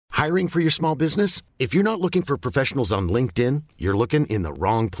Hiring for your small business? If you're not looking for professionals on LinkedIn, you're looking in the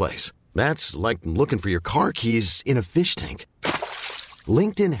wrong place. That's like looking for your car keys in a fish tank.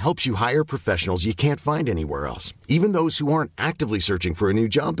 LinkedIn helps you hire professionals you can't find anywhere else, even those who aren't actively searching for a new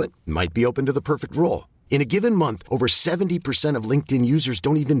job but might be open to the perfect role. In a given month, over 70% of LinkedIn users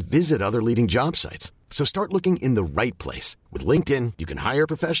don't even visit other leading job sites. So start looking in the right place. With LinkedIn, you can hire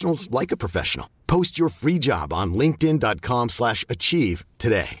professionals like a professional. Post your free job on linkedin.com/achieve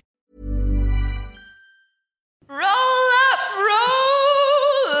today. Roll up,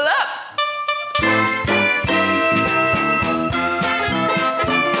 roll up.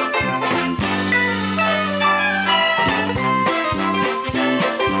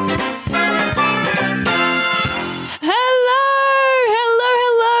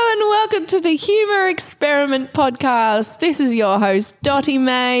 To the Humour Experiment podcast. This is your host, Dottie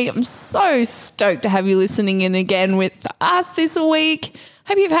May. I'm so stoked to have you listening in again with us this week.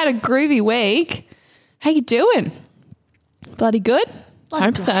 Hope you've had a groovy week. How you doing? Bloody good?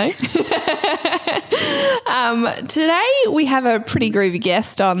 Hope so. Today we have a pretty groovy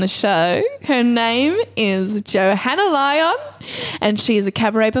guest on the show. Her name is Johanna Lyon, and she is a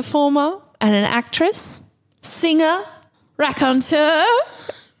cabaret performer and an actress, singer, raconteur.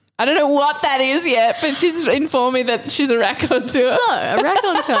 I don't know what that is yet, but she's informed me that she's a raconteur. So, a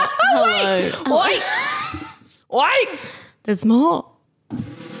raconteur. Hello. Wait. There's more.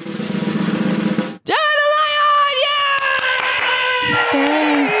 Johanna Lyon,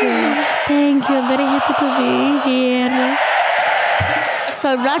 yay! Thank you. I'm very happy to be here.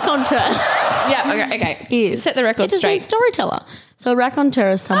 So, raconteur. Yeah, okay. Set the record straight. It's a storyteller. So, a raconteur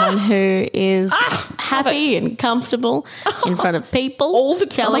is someone who is happy and comfortable in front of people. All the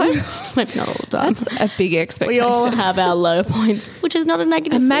time? Maybe not all the time. That's a big expectation. We all have our low points, which is not a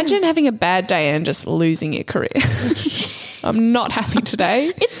negative Imagine thing. having a bad day and just losing your career. I'm not happy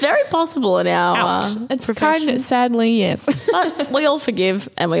today. It's very possible in our It's profession. kind of, sadly, yes. But we all forgive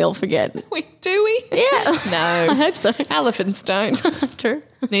and we all forget. Do we? Yeah. No. I hope so. Elephants don't. True.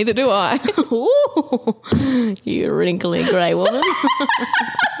 Neither do I. Ooh, you wrinkly grey woman. I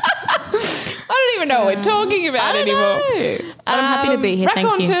don't even know what we're talking about anymore. But I'm happy to be here. Thank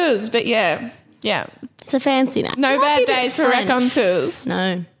you. Raconteurs, but yeah. It's a fancy name. No bad days for raconteurs.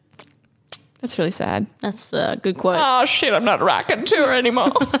 No. That's really sad. That's a good quote. Oh, shit, I'm not a raconteur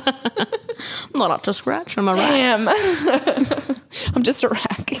anymore. I'm not up to scratch. I'm a rack. Damn. I'm just a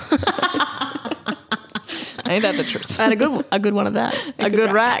rack. Ain't that the truth? I had a good one of that. A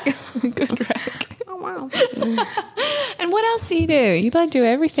good rack. A good rack. Oh, wow. And what else do you do? You both do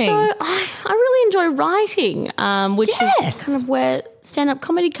everything. So I really enjoy writing, which is kind of where stand-up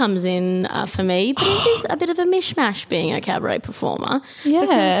comedy comes in for me. But it is a bit of a mishmash being a cabaret performer. Yeah.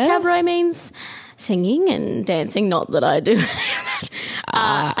 Because cabaret means singing and dancing. Not that I do any of that.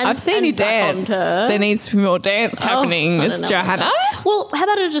 I've seen you dance. There needs to be more dance happening, Miss Johanna. Well, how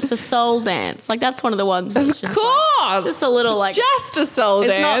about just a soul dance? Like, that's one of the ones. Of course. Just a little, like... Just a soul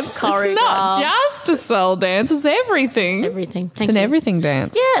dance. It's not just a soul dance. It's everything. Everything. It's an everything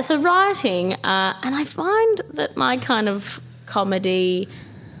dance. Yeah, so writing. And I find that my kind of comedy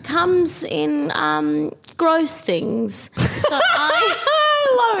comes in gross things. So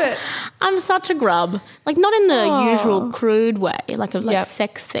I love it. I'm such a grub. Like, not in the usual crude way, like of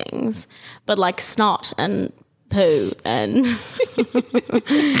sex things, but like snot and poo and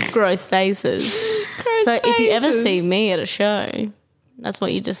gross faces. If you ever see me at a show, that's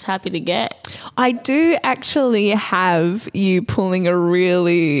what you're just happy to get. I do actually have you pulling a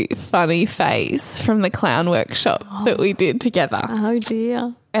really funny face from the clown workshop that we did together. Oh,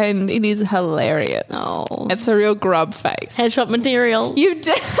 dear. And it is hilarious. Oh. It's a real grub face. Headshot material. You've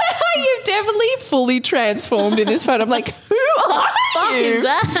definitely fully transformed in this photo. I'm like, who are Fuck you? is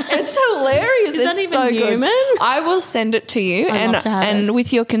that? It's hilarious. Is that it's even so human? Good. I will send it to you, and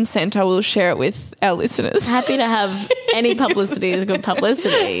with your consent, I will share it with our listeners. Happy to have any publicity is good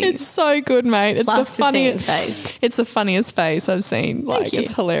publicity. It's so good, mate. It's Last the funniest to see it in face. It's the funniest face I've seen. Thank you.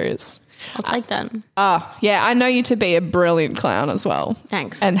 It's hilarious. I'll take that. Yeah, I know you to be a brilliant clown as well.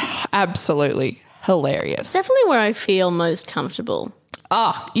 Thanks. And absolutely hilarious. Definitely where I feel most comfortable.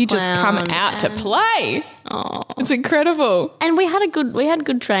 You just come out to play. It's incredible. And we had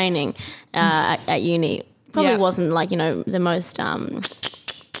good training at uni. Probably wasn't like, the most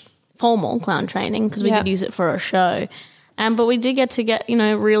formal clown training because we did use it for a show. But we did get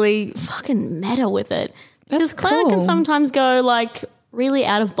really fucking meta with it. Because clown can sometimes go like really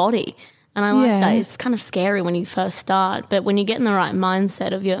out of body. And I like that. It's kind of scary when you first start. But when you get in the right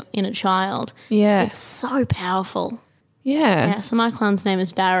mindset of your inner child, it's so powerful. Yeah. So my clown's name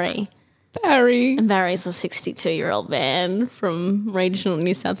is Barry. Barry. And Barry's a 62-year-old man from regional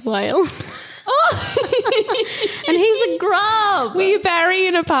New South Wales. And he's a grub. Were you Barry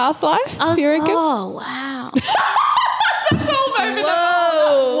in a past life? Do you reckon? Oh, wow. That's all moment.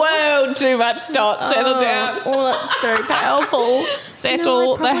 Whoa, too much dot. Settle down. Oh, that's very powerful.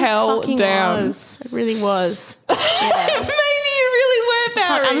 Settle the hell down. It really was. Maybe you really were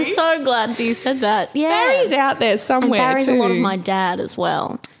Barry. I'm so glad that you said that. Yeah. Barry's out there somewhere and Barry's too. a lot of my dad as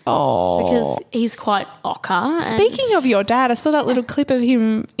well. Oh. Because he's quite ochre. Speaking of your dad, I saw that little clip of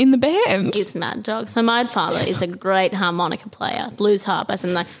him in the band. He's mad dog. So my father is a great harmonica player, blues harp, as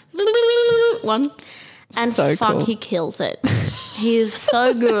in like one. And So fuck, cool. he kills it. He is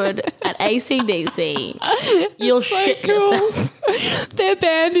so good at AC/DC. You'll shit yourself. Their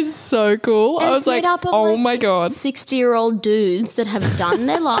band is so cool. And I it's was like, made up of, oh my God. 60-year-old dudes that have done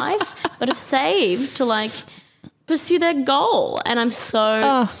their life but have saved to like pursue their goal. And I'm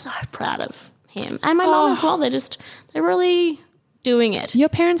so proud of him. And my mom as well. They're really doing it. Your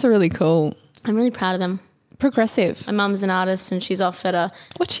parents are really cool. I'm really proud of them. Progressive. My mum's an artist and she's off at a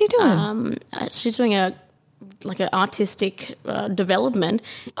What's she doing? she's doing an artistic development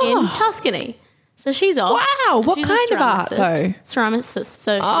in Tuscany. So she's off. Wow, what She's a kind of art, ceramicist. though? Ceramicist.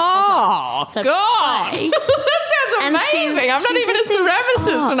 So she's Oh, So God. play. That sounds And amazing. I'm not she's even a at this-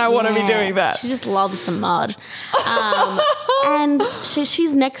 ceramicist and I want to be yeah. doing that. She just loves the mud. And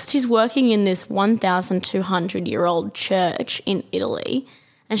she's working in this 1,200-year-old church in Italy.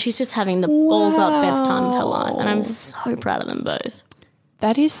 And she's just having the balls up best time of her life. And I'm so proud of them both.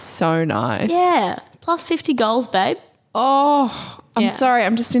 That is so nice. Yeah. Plus 50 goals, babe. Oh, I'm Yeah. sorry.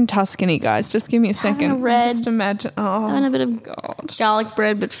 I'm just in Tuscany, guys. Just give me a second. a red- Just imagine. Oh, And a bit of God. garlic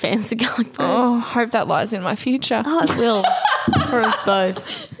bread, but fancy garlic bread. Oh, hope that lies in my future. Oh, it will for us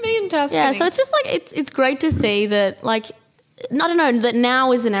both. Me and Tuscany. Yeah, so it's just like it's great to see that, like, I don't know, that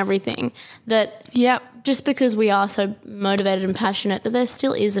now isn't everything. That Yep. just because we are so motivated and passionate, that there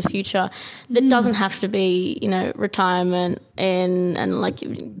still is a future that doesn't have to be, retirement and like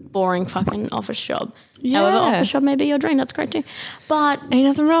boring fucking office job. Yeah. However, office job may be your dream. That's great too. But Ain't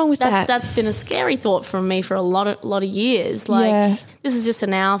nothing wrong with that. that's been a scary thought from me for a lot of years. Like, Yeah. this is just a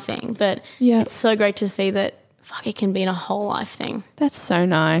now thing, but Yeah. it's so great to see that fuck, it can be a whole life thing. That's so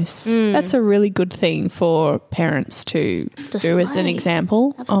nice. That's a really good thing for parents to do as an Display.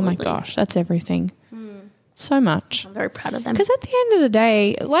 example. Oh my Absolutely. gosh, that's everything. So much. I'm very proud of them. Because at the end of the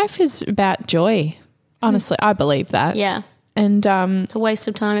day, life is about joy. Honestly, I believe that. Yeah, And it's a waste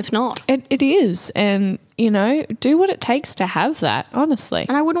of time if not. it is. And, do what it takes to have that, honestly.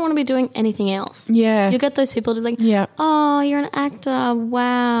 And I wouldn't want to be doing anything else. Yeah. You get those people to be like, Yeah. oh, you're an actor.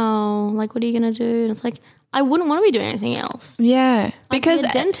 Wow. Like, what are you going to do? And it's like, I wouldn't want to be doing anything else. Yeah. I'd be a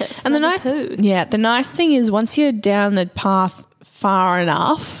dentist. And the I'd be nice, the nice thing is once you're down the path far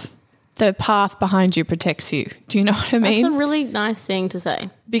enough, the path behind you protects you. Do you know what I mean? That's a really nice thing to say.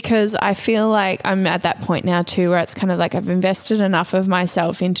 Because I feel like I'm at that point now too where it's kind of like I've invested enough of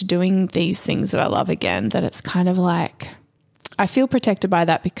myself into doing these things that I love again that it's kind of like I feel protected by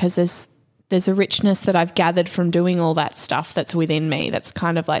that because there's a richness that I've gathered from doing all that stuff that's within me that's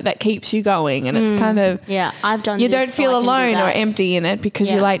kind of like that keeps you going and it's kind of Yeah, I've done you this, don't so feel I can do alone or that. empty in it because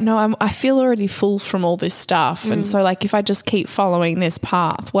Yeah. you're like, no, I feel already full from all this stuff. And so like if I just keep following this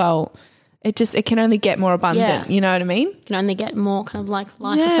path, well, it can only get more abundant. Yeah. You know what I mean? You can only get more kind of like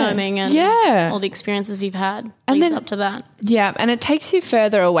life Yeah. affirming and Yeah. all the experiences you've had And leads then- up to that. Yeah, and it takes you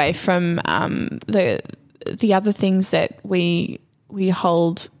further away from the other things that we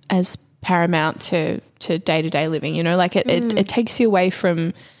hold as paramount to day-to-day living. Like it takes you away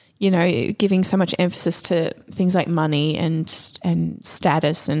from giving so much emphasis to things like money and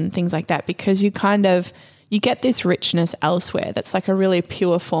status and things like that because you get this richness elsewhere that's like a really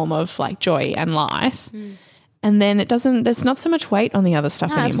pure form of like joy and life. And then there's not so much weight on the other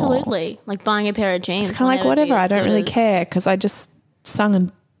stuff No, anymore. absolutely. Like buying a pair of jeans. It's kind of like will never be whatever. as I don't good really as- care because I just sung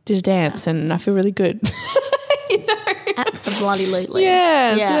and did a dance and I feel really good. Absolutely.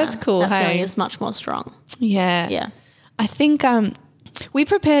 Yeah, so that's cool, That hey? feeling is much more strong. Yeah. Yeah. I think we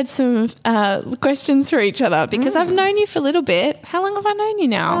prepared some questions for each other because I've known you for a little bit. How long have I known you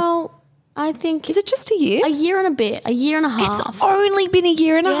now? Well, I think Is it just a year? a year and a bit, a year and a half. It's only been a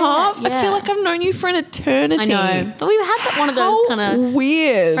year and a half. I yeah. feel like I've known you for an eternity. I know. But we had one of those How kind of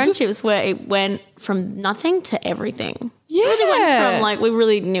weird. friendships where it went from nothing to everything. Yeah. It really went from like we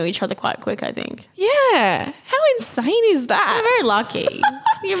really knew each other quite quick, I think. Yeah. How insane is that? You're very lucky.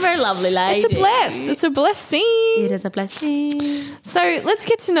 You're a very lovely lady. It's a bless. It's a blessing. It is a blessing. So let's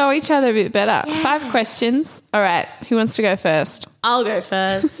get to know each other a bit better. 5 questions. All right. Who wants to go first? I'll go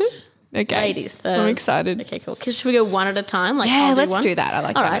first. Okay. Ladies first. I'm excited. Okay, cool. Should we go one at a time? Like, Yeah, I'll let's one? do that. I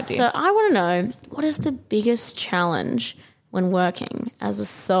like All that right, idea. so I want to know, what is the biggest challenge when working as a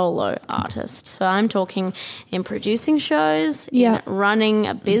solo artist? So I'm talking in producing shows, Yeah. in running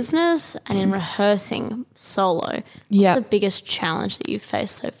a business, and in rehearsing solo. Yeah. What's the biggest challenge that you've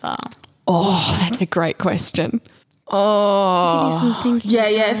faced so far? Oh, that's a great question. Oh. Give you some thinking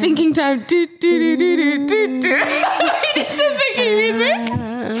Yeah, thinking time. Do, do, do, do, do, do. It's a thinking music.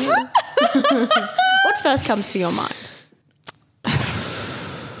 What first comes to your mind?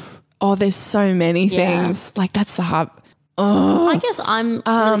 Oh, there's so many Yeah. things. Like, that's the hard. I guess I'm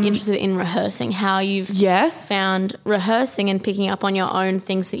really interested in rehearsing, how you've Yeah. found rehearsing and picking up on your own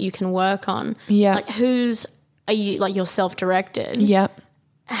things that you can work on. Yeah. Like, are you, like, you're self-directed? Yeah.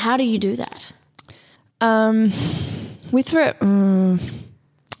 How do you do that?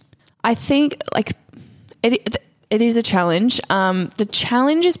 I think like it is a challenge. The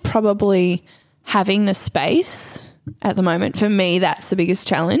challenge is probably having the space at the moment. For me, that's the biggest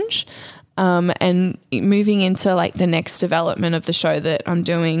challenge. And moving into like the next development of the show that I'm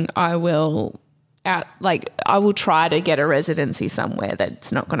doing, I will try to get a residency somewhere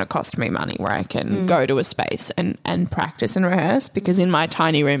that's not going to cost me money, where I can go to a space and practice and rehearse, because in my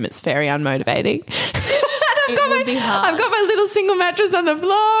tiny room it's very unmotivating. Would be hard. I've got my little single mattress on the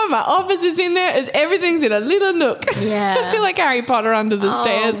floor. My office is in there. Everything's in a little nook. Yeah. I feel like Harry Potter under the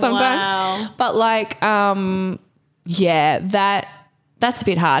stairs sometimes. Wow. But like, yeah, that's a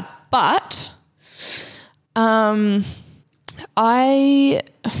bit hard. But I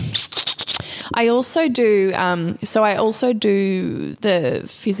also do. I also do the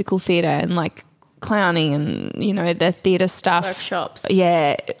physical theatre and like clowning and the theatre stuff. Workshops.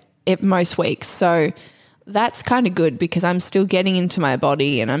 Yeah, most weeks. So that's kind of good, because I'm still getting into my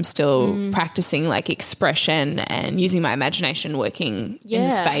body and I'm still practicing like expression and using my imagination, working in the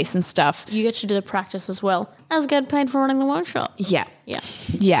space and stuff. You get to do the practice as well as get paid for running the workshop. Yeah. Yeah.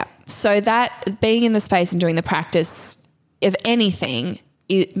 Yeah. So that being in the space and doing the practice, if anything,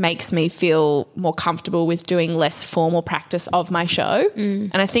 it makes me feel more comfortable with doing less formal practice of my show.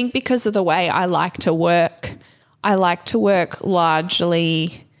 And I think because of the way I like to work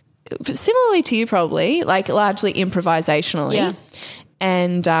largely similarly to you, probably, like largely improvisationally. Yeah.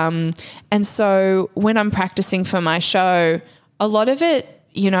 And so when I'm practicing for my show, a lot of it,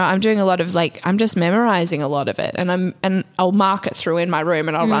 I'm doing a lot of like, I'm just memorizing a lot of it, and I'll mark it through in my room,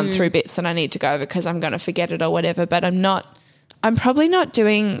 and I'll run through bits that I need to go over because I'm going to forget it or whatever. But I'm probably not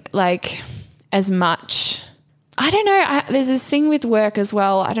doing like as much. I don't know. There's this thing with work as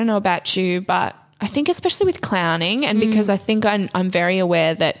well. I don't know about you, but I think especially with clowning, and because I think I'm very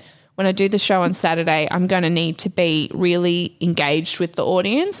aware that when I do the show on Saturday, I'm going to need to be really engaged with the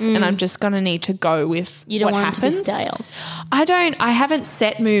audience, and I'm just going to need to go with You don't what want happens. it to be stale. I haven't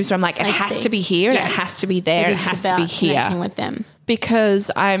set moves where I'm like, it has to be here and it has to be there and it has to be here. Connecting with them.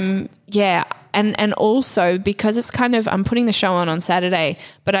 Because and also because it's kind of, I'm putting the show on Saturday,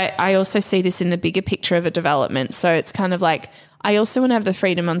 but I also see this in the bigger picture of a development. So it's kind of like, I also want to have the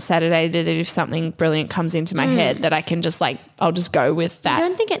freedom on Saturday that if something brilliant comes into my head, that I can just like, I'll just go with that. I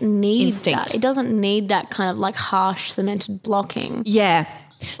don't think it needs instinct. that. It doesn't need that kind of like harsh cemented blocking. Yeah.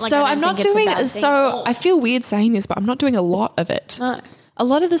 Like, so I don't I'm not think it's a doing bad thing so at all. I feel weird saying this, but I'm not doing a lot of it. No. A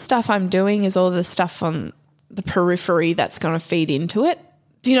lot of the stuff I'm doing is all the stuff on the periphery that's going to feed into it.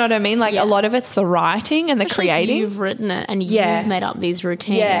 Do you know what I mean? Like a lot of it's the writing and Especially the creating. if you've written it and Yeah. you've made up these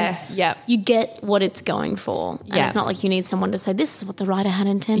routines. Yeah. You get what it's going for. And Yeah. it's not like you need someone to say, this is what the writer had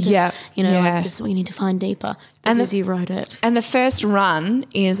intended. Yeah. Like, Yeah. this is what you need to find deeper And because you wrote it. And the first run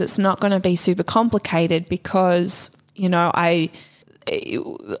it's not going to be super complicated because, a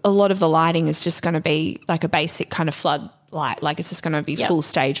lot of the lighting is just going to be like a basic kind of flood light. Like it's just going to be full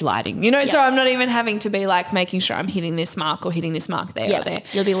stage lighting, so I'm not even having to be like making sure I'm hitting this mark or hitting this mark there or there.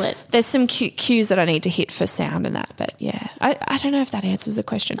 You'll be lit. There's some cues that I need to hit for sound and that, but yeah, I don't know if that answers the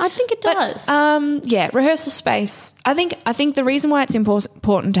question. I think it does. Rehearsal space. I think the reason why it's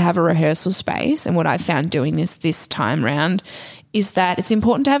important to have a rehearsal space, and what I've found doing this time round, is that it's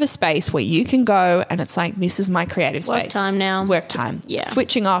important to have a space where you can go and it's like, this is my creative space. Work time now. Work time. Yeah.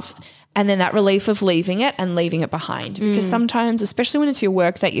 Switching off. And then that relief of leaving it behind. Because sometimes, especially when it's your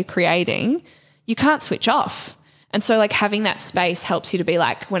work that you're creating, you can't switch off. And so like having that space helps you to be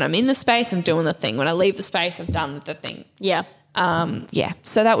like, when I'm in the space, I'm doing the thing. When I leave the space, I'm done with the thing. Yeah.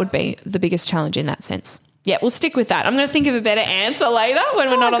 So that would be the biggest challenge in that sense. Yeah, we'll stick with that. I'm going to think of a better answer later when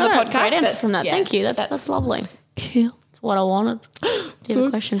we're not on the podcast. Great answer but from that. yeah, Thank you. That's lovely. cool. That's what I wanted. Do you have a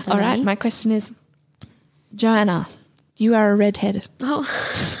question for All me? right, my question is, Joanna, you are a redhead. Oh.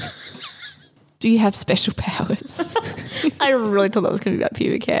 Do you have special powers? I really thought that was going to be about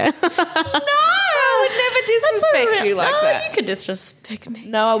pubic hair. No, I would never disrespect you like that. You could disrespect me.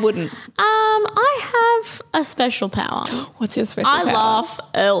 No, I wouldn't. I have a special power. What's your special I power? laugh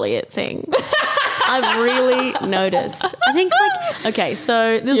early at things. I've really noticed. I think okay,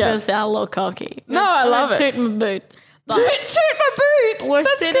 so this is going to sound a little cocky. No, I love it. Toot my boot. But Toot my boot. We're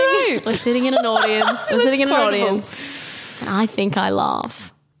That's great. sitting in an audience. We're That's sitting in an quotable. audience. And I think I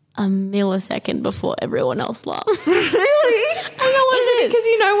laugh a millisecond before everyone else laughs. Really? I don't know what Is it it is. because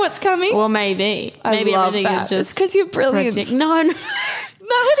you know what's coming? Well, maybe. Maybe love everything that. is just It's because you're brilliant. hectic. No.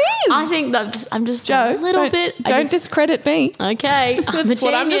 No, it is. I think that I'm just Joe, a little don't, bit. Don't discredit me. Okay, I'm That's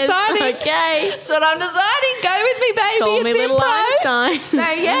what I'm genius. deciding. Okay, That's what I'm deciding. Go with me, baby. call me It's little improv. Einstein.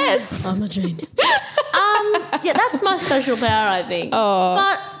 Say yes. I'm a genius. Yeah, that's my special power, I think. Oh,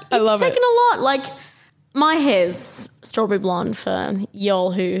 but I love it's taken a lot. Like my hair's strawberry blonde for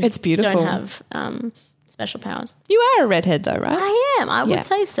y'all who It's beautiful. don't have special powers. You are a redhead, though, right? I am. I Yeah. would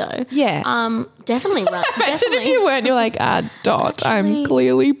say so. Yeah. Definitely. Imagine definitely. if you weren't. You're like, Dot, I'm Actually-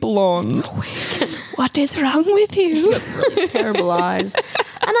 clearly blonde. What is wrong with you? Terrible eyes. And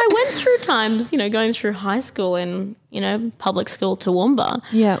I went through times, going through high school and, public school Toowoomba,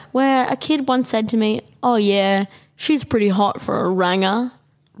 Yeah. where a kid once said to me, "Oh yeah, she's pretty hot for a ranger."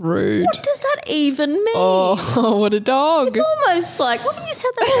 Rude. What does that even mean? Oh, what a dog. It's almost like, what if you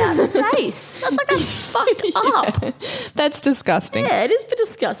said that out of face? That's like that's fucked up. That's disgusting. Yeah, it is a bit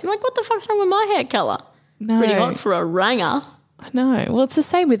disgusting. Like, what the fuck's wrong with my hair colour? No. Pretty hot for a ranger. No. Well, it's the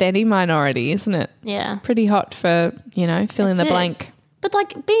same with any minority, isn't it? Yeah. Pretty hot for, fill in That's the it. blank. But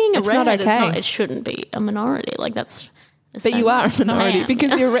like being a It's not redhead okay. it shouldn't be a minority. Like that's the But you same. are a minority I am,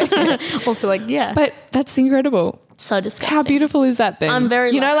 because yeah. you're red. Also, like, yeah. But that's incredible. So disgusting. How beautiful is that then? I'm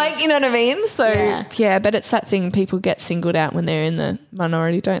very you know lucky. what I mean? So Yeah. but it's that thing people get singled out when they're in the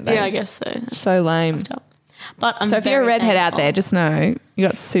minority, don't they? Yeah, I guess so. So lame. But I'm So if you're a very redhead out thankful. there, just know you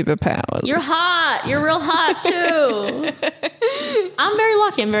got superpowers. You're hot. You're real hot too. I'm very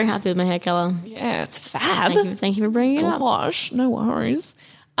lucky. I'm very happy with my hair colour. Yeah, it's fab. Thank you for bringing it up. Gosh, no worries.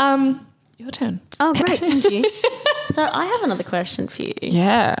 Your turn. Oh, great. Thank you. So I have another question for you.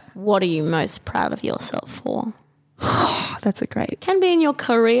 Yeah, What are you most proud of yourself for? that's a great. Can be in your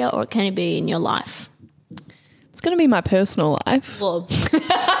career or can it be in your life? It's going to be my personal life Well,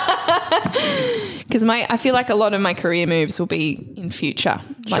 because I feel like a lot of my career moves will be in future.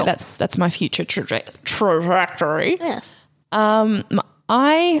 Like Sure. that's my future trajectory. yes.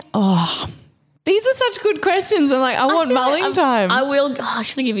 These are such good questions. I'm like, I want mulling time. I will. Oh, I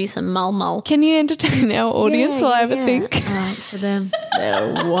should give you some mull. Can you entertain our audience while I have a think? All right, so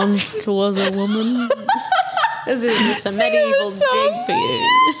there once was a woman. This is just a Sing medieval us a song. dig for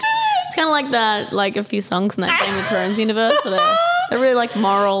you. It's kind of like that, like a few songs in that Game of Thrones universe where they're really like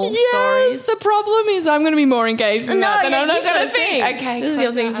moral Yes, stories. the problem is I'm going to be more engaged in that than I'm not you going to gotta think. Okay, this is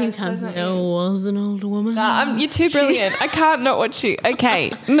your close your thinking eyes, time. close your There was an old woman. You're too brilliant. I can't not watch you.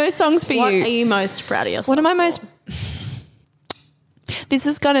 Okay, no songs for What you. are you most proud of yourself? What am I for? most... This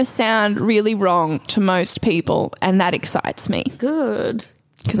is going to sound really wrong to most people, and that excites me Good.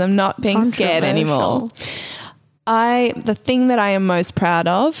 because I'm not being scared anymore. The thing that I am most proud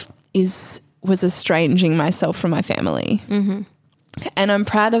of was estranging myself from my family. Mm-hmm. And I'm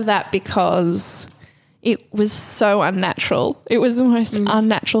proud of that because it was so unnatural. It was the most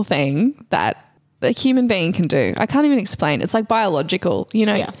unnatural thing that a human being can do. I can't even explain. It's like biological,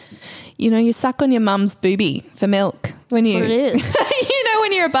 Yeah. You suck on your mum's boobie for milk when That's what it is.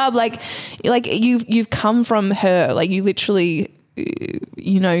 when you're a bub, like you've come from her, like you literally,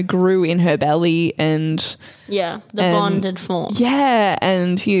 grew in her belly and Yeah, the bond had formed. yeah,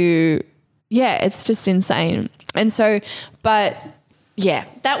 and it's just insane. And so, but yeah,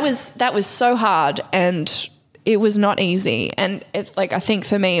 that was so hard and it was not easy. And it's like, I think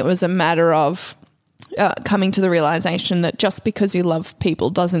for me, it was a matter of coming to the realization that just because you love people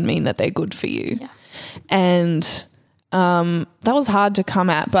doesn't mean that they're good for you. Yeah. And that was hard to come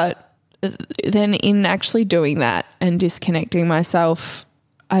at, but then in actually doing that and disconnecting myself,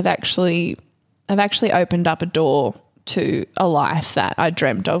 I've actually opened up a door to a life that I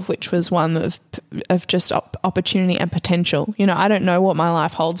dreamt of, which was one of just opportunity and potential. I don't know what my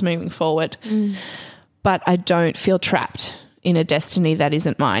life holds moving forward, but I don't feel trapped in a destiny that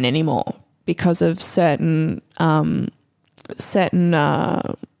isn't mine anymore because of certain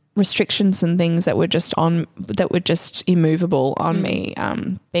restrictions and things that were just immovable on me.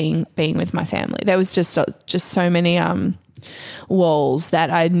 Being with my family, there was just so many walls that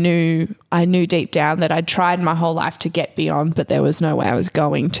I knew deep down that I'd tried my whole life to get beyond, but there was no way I was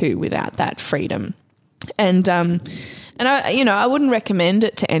going to without that freedom. And And I wouldn't recommend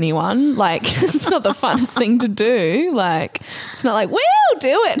it to anyone. Like, it's not the funnest thing to do. Like, it's not like, we'll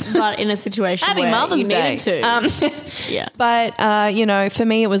do it. But in a situation Happy where Mother's you Day. needed to. Yeah. But, for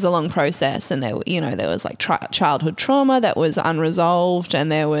me, it was a long process, and there was like childhood trauma that was unresolved,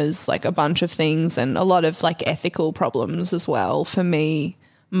 and there was like a bunch of things and a lot of like ethical problems as well for me,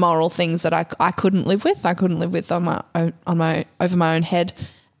 moral things that I couldn't live with. I couldn't live with over my own head.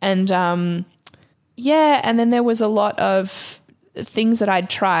 And, and then there was a lot of things that I'd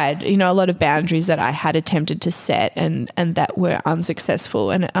tried, a lot of boundaries that I had attempted to set and that were unsuccessful.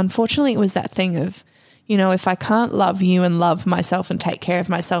 And unfortunately, it was that thing of, if I can't love you and love myself and take care of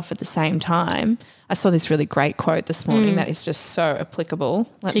myself at the same time. I saw this really great quote this morning that is just so applicable.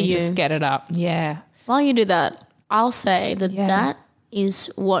 Let me just get it up. Yeah. While you do that, I'll say that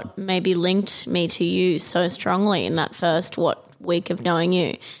is what maybe linked me to you so strongly in that first week of knowing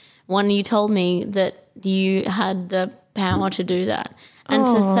you. When you told me that you had the power to do that and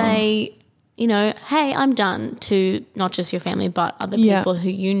to say, hey, I'm done, to not just your family but other people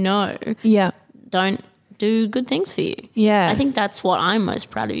who don't do good things for you. Yeah. I think that's what I'm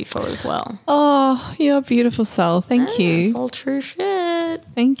most proud of you for as well. Oh, you're a beautiful soul. Thank you. It's all true shit.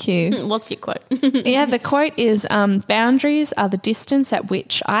 Thank you. What's your quote? The quote is, boundaries are the distance at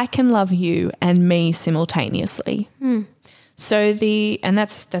which I can love you and me simultaneously. So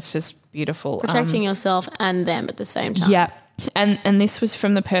that's just beautiful. Protecting yourself and them at the same time. Yeah. And this was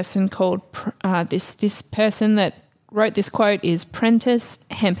from the person called, this person that wrote this quote is Prentice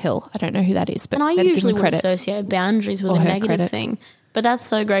Hemphill. I don't know who that is, but and I usually would associate boundaries with a negative thing. But that's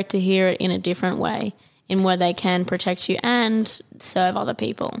so great to hear it in a different way, in where they can protect you and serve other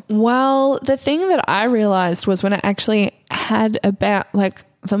people. Well, the thing that I realized was when I actually had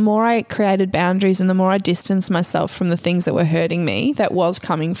the more I created boundaries and the more I distanced myself from the things that were hurting me, that was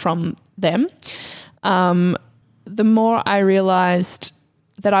coming from them, the more I realized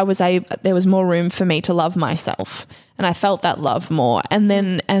that there was more room for me to love myself, and I felt that love more. And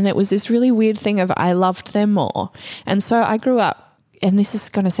it was this really weird thing of I loved them more. And so I grew up, and this is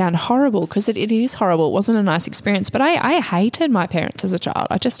going to sound horrible because it is horrible. It wasn't a nice experience, but I hated my parents as a child.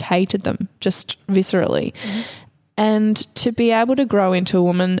 I just hated them, just viscerally. Mm-hmm. And to be able to grow into a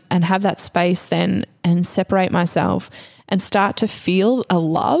woman and have that space then and separate myself and start to feel a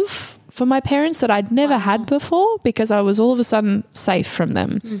love for my parents that I'd never had before, because I was all of a sudden safe from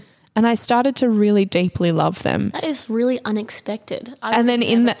them. And I started to really deeply love them. That is really unexpected. I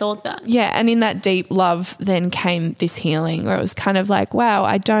never thought that. Yeah, and in that deep love then came this healing where it was kind of like, wow,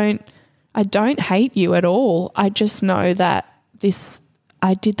 I don't hate you at all. I just know that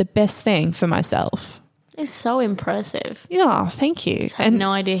I did the best thing for myself. It's so impressive. Yeah, thank you. I had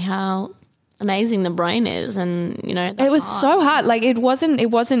no idea how amazing the brain is, and it was so hard. Like it wasn't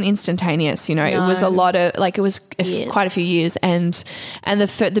instantaneous. It was a lot of it was quite a few years, and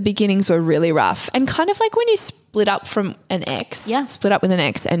the beginnings were really rough. And kind of like when you split up from an ex, split up with an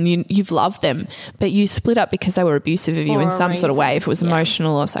ex, and you've loved them, but you split up because they were abusive of you in some sort of way, if it was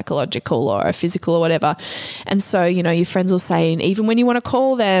emotional or psychological or physical or whatever. And so your friends will say, even when you want to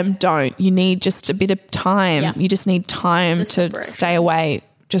call them, don't. You need just a bit of time. Yeah. You just need time to stay away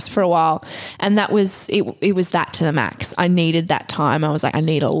just for a while. And that was it was that to the max. I needed that time. I was like, I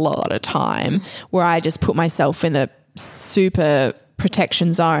need a lot of time where I just put myself in the super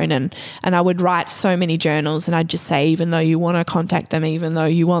protection zone, and I would write so many journals, and I'd just say, even though you want to contact them, even though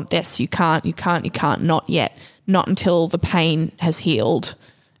you want this, you can't, not yet, not until the pain has healed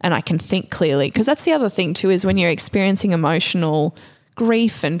and I can think clearly. Because that's the other thing too, is when you're experiencing emotional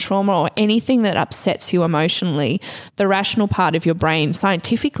grief and trauma or anything that upsets you emotionally, the rational part of your brain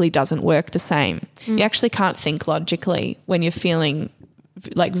scientifically doesn't work the same. You actually can't think logically when you're feeling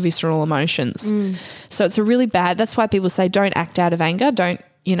like visceral emotions. So it's a really bad, that's why people say don't act out of anger, don't,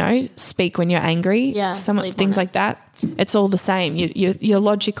 speak when you're angry. Things like that. It's all the same. Your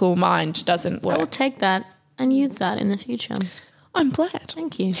logical mind doesn't work. I'll take that and use that in the future. I'm glad.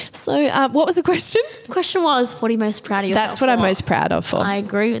 Thank you. So what was the question? The question was, what are you most proud of yourself That's what I'm most proud of. I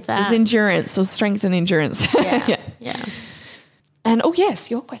agree with that. Is endurance, or strength and endurance. Yeah. And,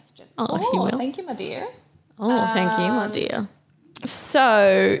 yes, your question. Oh, if you will. Thank you, my dear. Oh, thank you, my dear.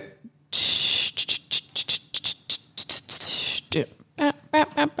 So,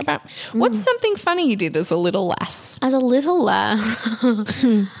 what's something funny you did as a little lass? As a little lass?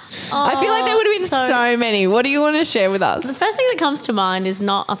 I feel like there would have been so many. What do you want to share with us? The first thing that comes to mind is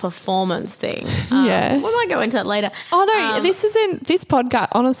not a performance thing. We might go into that later. Oh, no, this isn't this podcast.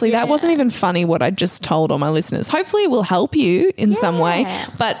 Honestly, that wasn't even funny what I just told all my listeners. Hopefully it will help you in some way.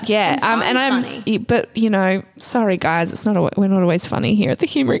 But funny. But sorry guys, we're not always funny here at the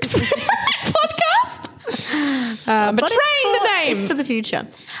Humour Experiment podcast. Betraying the name. It's for the future.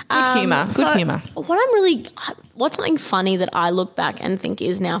 Good humour. Good humour. What's something funny that I look back and think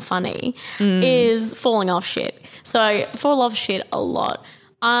is now funny is falling off shit. So I fall off shit a lot.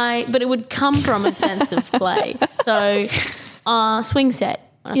 But it would come from a sense of play. So swing set.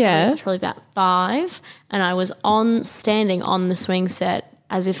 I was probably about 5, and I was standing on the swing set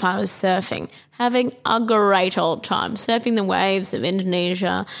as if I was surfing, having a great old time, surfing the waves of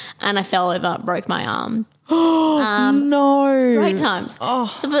Indonesia, and I fell over, broke my arm. No. Great times.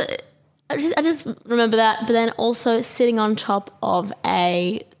 So, but I just remember that, but then also sitting on top of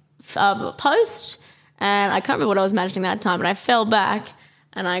a post, and I can't remember what I was imagining that time, but I fell back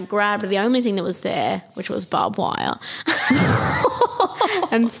and I grabbed the only thing that was there, which was barbed wire,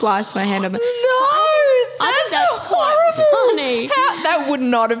 and sliced my hand open. That's quite funny. That would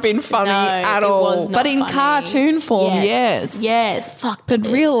not have been funny at all. Was not but in funny. cartoon form, yes. Yes. Fuck. But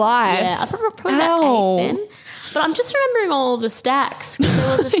real life. Yeah, I probably about 8 then. But I'm just remembering all the stacks.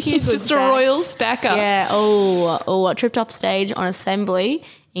 There was a few good just stacks. a royal stacker. Yeah. I tripped off stage on assembly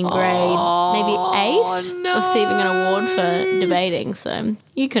in grade maybe 8, receiving an award for debating. So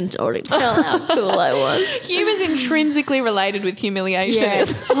you can already tell how cool I was. Humour's intrinsically related with humiliation.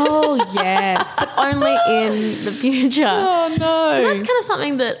 Yes. Yes. But only in the future. Oh, no. So that's kind of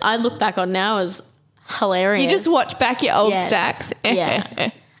something that I look back on now as hilarious. You just watch back your old stacks.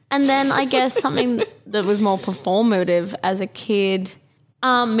 Yeah. And then I guess something that was more performative as a kid.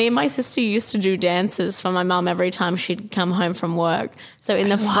 Me and my sister used to do dances for my mum every time she'd come home from work. So in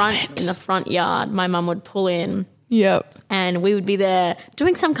the front yard, my mum would pull in. Yep. And we would be there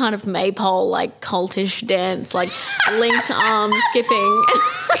doing some kind of maypole, like cultish dance, like linked arm skipping.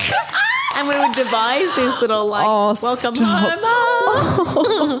 And we would devise this little welcome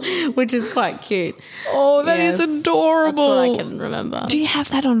home, which is quite cute. Oh, that is adorable. That's what I can remember. Do you have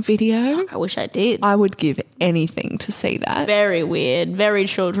that on video? I wish I did. I would give anything to see that. Very weird. Very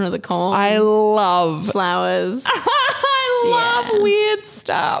Children of the Corn. I love flowers. I love weird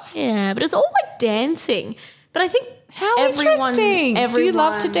stuff. Yeah, but it's all like dancing. But I think how interesting. Do you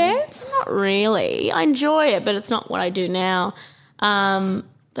love to dance? Not really. I enjoy it, but it's not what I do now.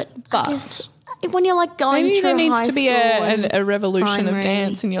 But I guess when you're like going maybe through there needs high to be a revolution of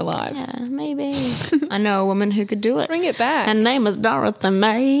dance in your life. Yeah, maybe. I know a woman who could do it. Bring it back. Her name is Dorothy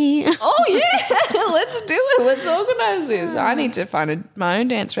May. Oh yeah, let's do it. Let's organise this. I need to find my own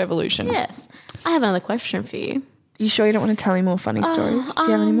dance revolution. Yes. I have another question for you. You sure you don't want to tell me more funny stories? Do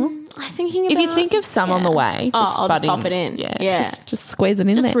you have any more? I'm thinking about, if you think of some on the way, I'll just pop it in. Yeah. Just squeeze it in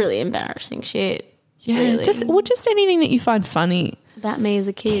there. Just really embarrassing shit. Yeah. Really. Just anything that you find funny. About me as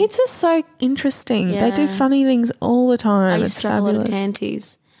a kid. Kids are so interesting. Yeah. They do funny things all the time. I used to have a lot of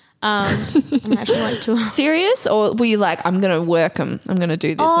tanties. I'm actually like to serious, or were you like, I'm going to work them? I'm going to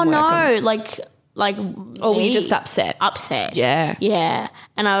do this. Oh and work no, like. Oh, were you just upset? Upset. Yeah.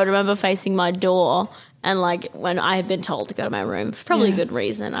 And I would remember facing my door. And, like, when I had been told to go to my room, for probably a good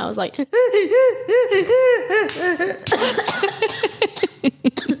reason, I was like, it's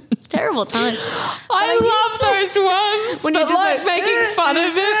a terrible time. I love those ones. When you're just making fun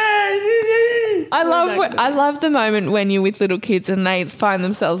of it. I love the moment when you're with little kids and they find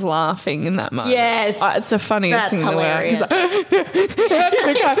themselves laughing in that moment. Yes. It's the funniest thing hilarious. in the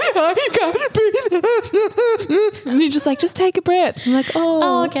world. And you're just like, just take a breath. I'm like,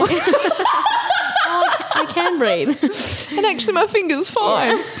 oh okay. I can breathe. And actually my finger's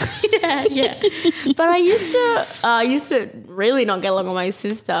fine. Yeah. But I used to really not get along with my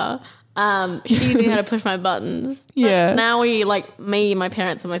sister. She knew how to push my buttons. Yeah. But now me, my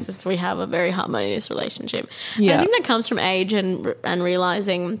parents and my sister, we have a very harmonious relationship. Yeah. And I think that comes from age and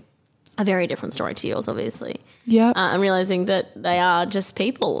realising a very different story to yours, obviously. Yeah. And realising that they are just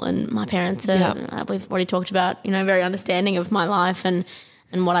people, and my parents are, we've already talked about, very understanding of my life and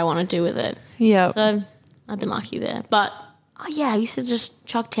what I want to do with it. Yeah. So I've been lucky there. But, I used to just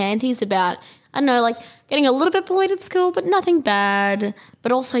chuck tanties about, I don't know, like getting a little bit bullied at school, but nothing bad.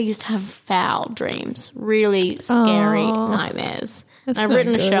 But also I used to have foul dreams, really scary nightmares. And I've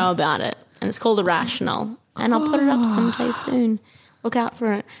written a show about it, and it's called Irrational. And I'll put it up someday soon. Look out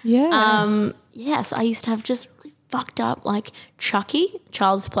for it. Yeah. Yes, I used to have just really fucked up, like Chucky,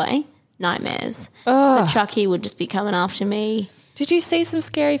 Child's Play, nightmares. Oh. So Chucky would just be coming after me. Did you see some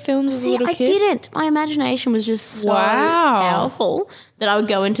scary films as a little kid? I didn't. My imagination was just so powerful that I would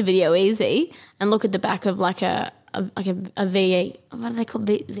go into Video Easy and look at the back of like a VHS?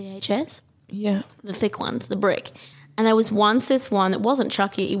 Yeah. The thick ones, the brick. And there was once this one that wasn't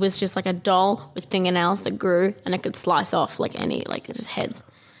Chucky. It was just like a doll with fingernails that grew and it could slice off just heads.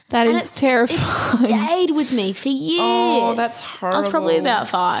 That is terrifying. It stayed with me for years. Oh, that's horrible. I was probably about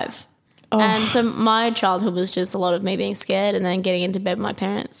 5. And so my childhood was just a lot of me being scared and then getting into bed with my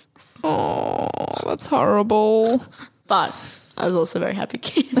parents. Oh, that's horrible. But I was also a very happy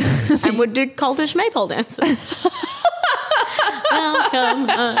kid and would do cultish maypole dances. Welcome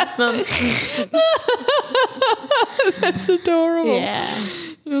home. That's adorable. Yeah.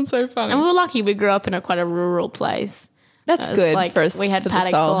 That's so funny. And we were lucky we grew up in quite a rural place. That's good for us. We had for the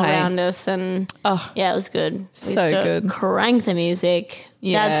paddocks soul, all hey? around us and yeah, it was good. We So used to good. crank the music.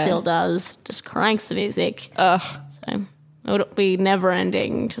 Yeah. Dad still does. Just cranks the music. Ugh. So it would be never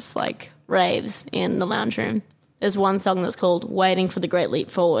ending, just like raves in the lounge room. There's one song that's called Waiting for the Great Leap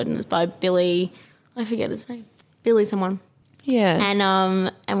Forward and it's by Billy, I forget his name. Billy someone. Yeah.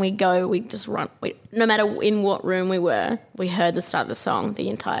 And we just run. No matter in what room we were, we heard the start of the song. The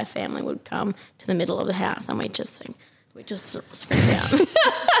entire family would come to the middle of the house and we'd just sing. We just sort of screamed out.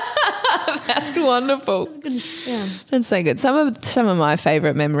 That's wonderful. That's good. Yeah. That's so good. Some of my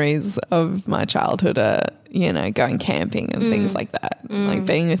favourite memories of my childhood are, going camping and things like that. Like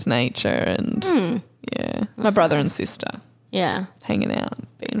being with nature and my brother and sister Yeah. hanging out,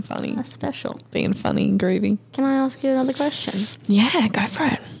 being funny. That's special. Being funny and groovy. Can I ask you another question? Yeah, go for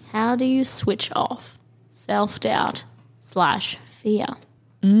it. How do you switch off self-doubt / fear?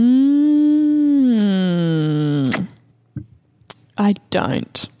 I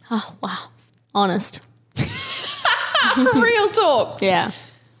don't. Oh, wow. Honest. Real talk. Yeah.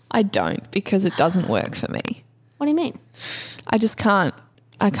 I don't because it doesn't work for me. What do you mean? I just can't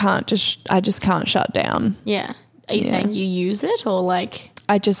shut down. Yeah. Are you saying you use it or like?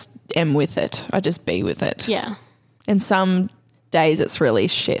 I just am with it. I just be with it. Yeah. And some days it's really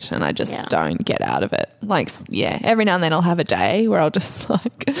shit and I just don't get out of it. Like, every now and then I'll have a day where I'll just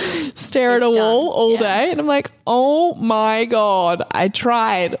like stare at a wall all day and I'm like, oh my God, I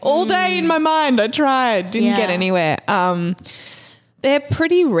tried all day in my mind. I tried, didn't get anywhere. They're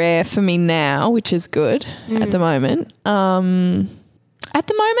pretty rare for me now, which is good at the moment. At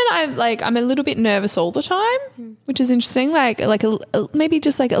the moment, I'm a little bit nervous all the time, which is interesting. Maybe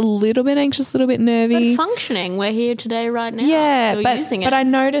just like a little bit anxious, a little bit nervy. But functioning, we're here today, right now. Yeah, You're using it. but I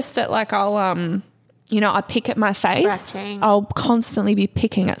noticed that like I'll I pick at my face. Scratching. I'll constantly be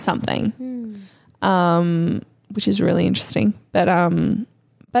picking at something, which is really interesting. But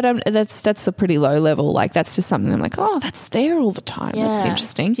that's a pretty low level. Like that's just something I'm like, oh, that's there all the time. That's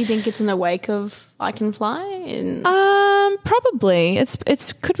interesting. Do you think it's in the wake of I Can Fly? Probably.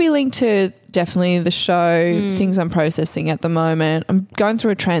 It's could be linked to definitely the show, things I'm processing at the moment. I'm going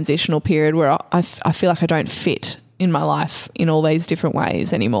through a transitional period where I feel like I don't fit in my life in all these different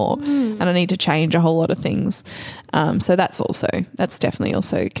ways anymore and I need to change a whole lot of things. So that's definitely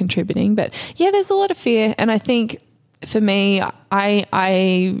also contributing. But yeah, there's a lot of fear and I think for me,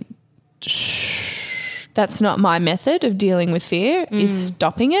 that's not my method of dealing with fear is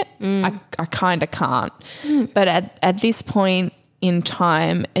stopping it. I kind of can't. But at this point in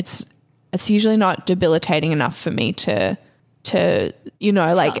time, it's usually not debilitating enough for me to have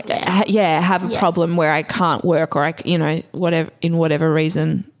a problem where I can't work or whatever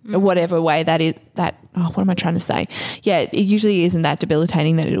reason or whatever way that is what am I trying to say? Yeah, it usually isn't that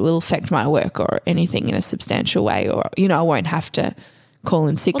debilitating that it will affect my work or anything in a substantial way or, I won't have to call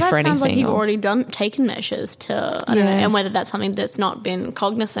in sick for anything. Sounds like you've already taken measures to, I don't know, and whether that's something that's not been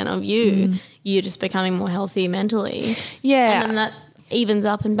cognizant of you, you're just becoming more healthy mentally. Yeah. And then that evens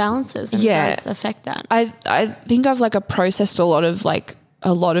up and balances and does affect that. I think I've processed a lot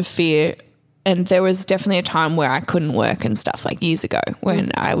of fear and there was definitely a time where I couldn't work and stuff like years ago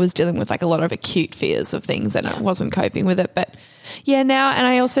when I was dealing with a lot of acute fears of things and I wasn't coping with it. But yeah, now and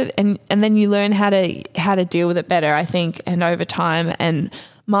I also and then you learn how to deal with it better, I think, and over time. And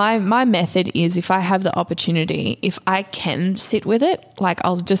my method is if I have the opportunity, if I can sit with it,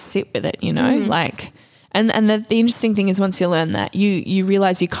 I'll just sit with it, And the interesting thing is once you learn that, you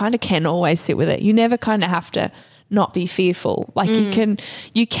realize you kind of can always sit with it. You never kind of have to not be fearful.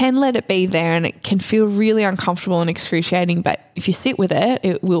 You can let it be there and it can feel really uncomfortable and excruciating, but if you sit with it,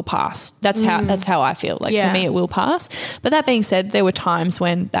 it will pass. That's how I feel. For me, it will pass. But that being said, there were times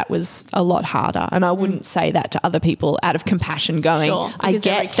when that was a lot harder and I wouldn't say that to other people out of compassion going, I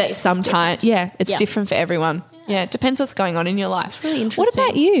get that sometimes, it's different for everyone. Yeah, it depends what's going on in your life. It's really interesting. What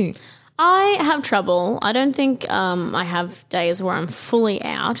about you? I have trouble. I don't think I have days where I'm fully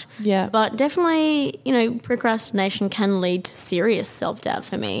out. Yeah. But definitely, procrastination can lead to serious self-doubt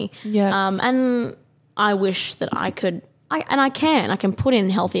for me. Yeah. And I wish that I could, I can put in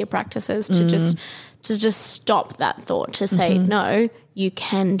healthier practices to just stop that thought, to say, no, you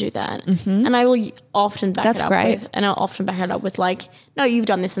can do that. And I will often back it up with no, you've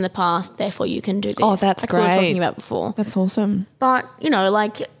done this in the past, therefore you can do this. Oh, that's great. We were talking about before. That's awesome. But,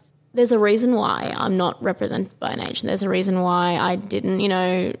 there's a reason why I'm not represented by an agent. There's a reason why I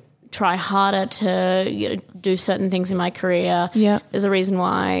didn't, try harder to do certain things in my career. Yeah. There's a reason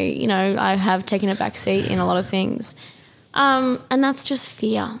why, I have taken a back seat in a lot of things. And that's just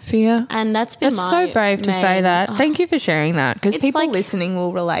fear. Fear. And that's been That's so brave to say that. Thank you for sharing that, because It's people like- listening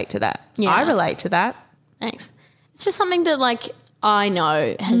will relate to that. Yeah. I relate to that. Thanks. It's just something that I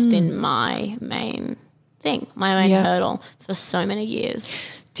know has been my main thing, my main Yeah. hurdle for so many years.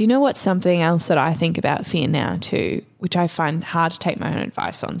 Do you know what's something else that I think about fear now too, which I find hard to take my own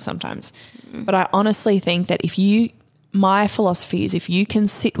advice on sometimes? But I honestly think that my philosophy is if you can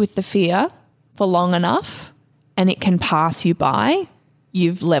sit with the fear for long enough and it can pass you by,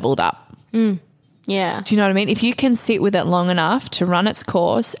 you've leveled up. Yeah. Do you know what I mean? If you can sit with it long enough to run its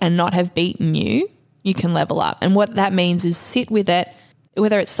course and not have beaten you, you can level up. And what that means is sit with it,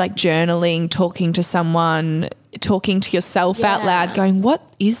 whether it's like journaling, talking to someone, talking to yourself out loud, going, what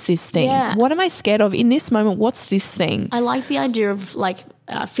is this thing? Yeah. What am I scared of in this moment? What's this thing? I like the idea of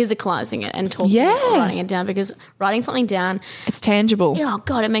physicalizing it and talking Yeah. it, writing it down, because writing something down, It's tangible. oh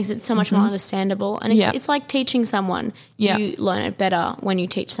God, it makes it so much more understandable. And Yeah. it's like teaching someone. Yeah. You learn it better when you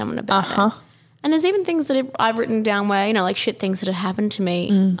teach someone about it. And there's even things that I've written down where, like shit things that have happened to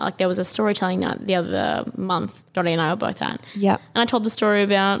me. Like there was a storytelling night the other month, Dottie and I were both at. Yeah. And I told the story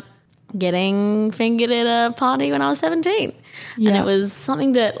about getting fingered at a party when I was 17. And Yeah. it was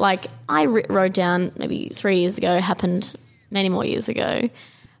something that I wrote down maybe 3 years ago, happened many more years ago.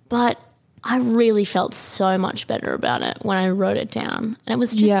 But I really felt so much better about it when I wrote it down. And it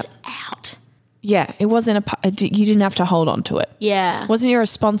was just out. Yeah. It wasn't you didn't have to hold on to it. Yeah. It wasn't your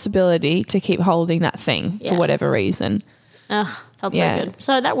responsibility to keep holding that thing for Yeah. whatever reason. Felt Yeah. so good.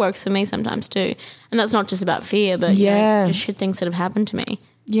 So that works for me sometimes too. And that's not just about fear, but just shit things that have happened to me.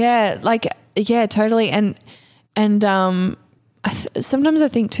 Yeah, totally. And sometimes I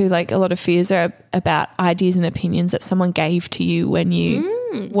think too, a lot of fears are about ideas and opinions that someone gave to you when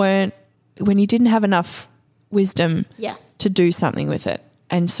you when you didn't have enough wisdom Yeah. to do something with it.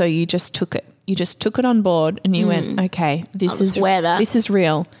 And so you just took it. You just took it on board and you went, okay, this I'll just wear that. This is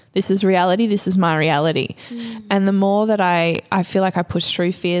real. This is reality. This is my reality. And the more that I feel like I push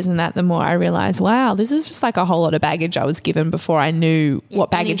through fears and that, the more I realize, wow, this is just like a whole lot of baggage I was given before I knew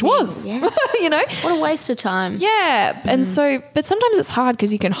what baggage was. Yeah. You know? What a waste of time. Yeah. And so, but sometimes it's hard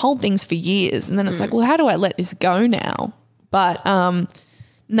because you can hold things for years and then it's like, well, how do I let this go now? But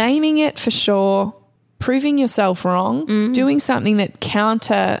naming it for sure, proving yourself wrong, doing something that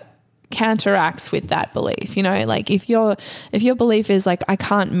counteracts with that belief, if your belief is I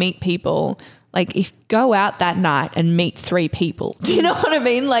can't meet people, go out that night and meet 3 people. Do you know what I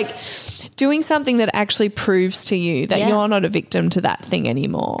mean? Doing something that actually proves to you that you're not a victim to that thing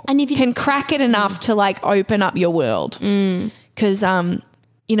anymore. And if you can crack it enough to open up your world. Because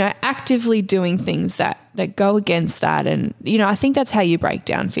actively doing things that go against that, and I think that's how you break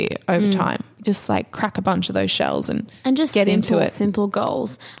down fear over time. Just crack a bunch of those shells and just get into it. Simple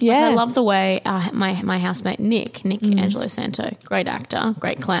goals. Yeah. I love the way my housemate Nick Angelo Santo, great actor,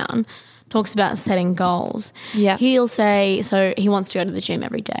 great clown, talks about setting goals. Yeah. He'll say, so he wants to go to the gym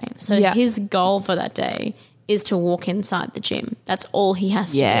every day. So his goal for that day is to walk inside the gym. That's all he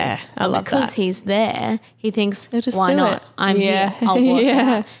has to do. Yeah, I love because that. he's there, he thinks, just why do not? it. I'm Yeah. here. I'll work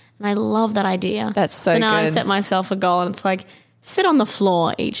Yeah. out. And I love that idea. That's so now I good. set myself a goal and it's sit on the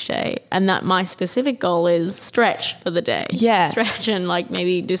floor each day, and that my specific goal is stretch for the day. Yeah. Stretch and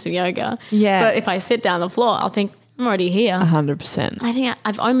maybe do some yoga. Yeah. But if I sit down on the floor, I'll think, I'm already here. 100%. I think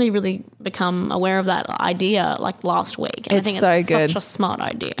I've only really become aware of that idea last week. And It's I think so it's good. such a smart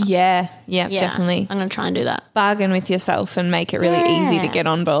idea. Yeah, definitely. I'm going to try and do that. Bargain with yourself and make it really easy to get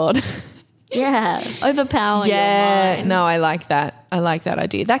on board. Yeah. Overpower your mind. No, I like that. I like that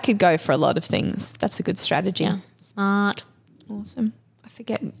idea. That could go for a lot of things. That's a good strategy. Yeah. Smart. Awesome. I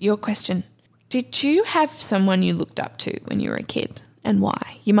forget your question. Did you have someone you looked up to when you were a kid, and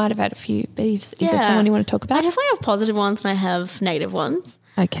why? You might have had a few, but is there someone you want to talk I about? definitely have positive ones and I have negative ones.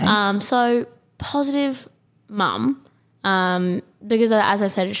 Okay. So positive mum, because as I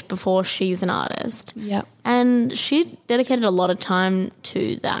said before, she's an artist. Yep. And she dedicated a lot of time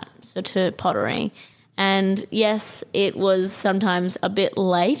to that, so to pottery. And yes, it was sometimes a bit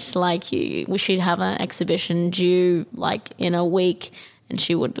late, she'd have an exhibition due in a week and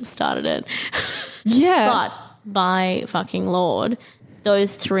she would have started it. Yeah. But by fucking Lord,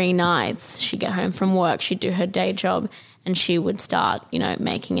 those 3 nights she'd get home from work, she'd do her day job and she would start,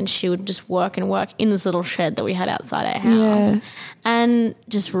 making, and she would just work and work in this little shed that we had outside our house. Yeah. And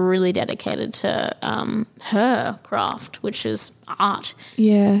just really dedicated to her craft, which is art.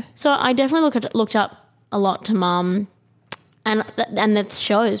 Yeah. So I definitely looked up a lot to mum. And that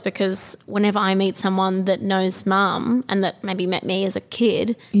shows, because whenever I meet someone that knows Mum and that maybe met me as a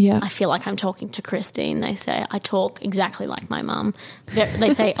kid, I feel like I'm talking to Christine. They say I talk exactly like my mum.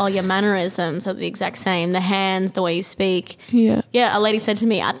 They say, oh, your mannerisms are the exact same, the hands, the way you speak. Yeah. Yeah, a lady said to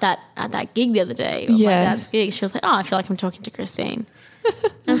me at that gig the other day, my dad's gig, she was like, oh, I feel like I'm talking to Christine.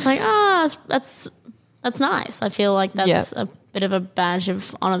 And it's like, that's nice. I feel like that's a bit of a badge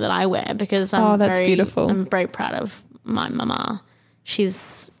of honour that I wear, because beautiful. I'm very proud of my mama.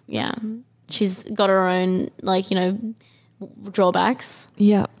 She's got her own, like, you know, drawbacks.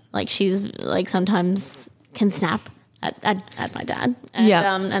 Yeah. Like, she's like sometimes can snap at my dad.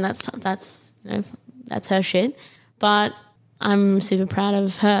 And, and that's you know, that's her shit. But I'm super proud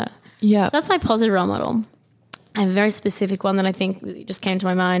of her. Yeah. So that's my positive role model. I have a very specific one that I think just came to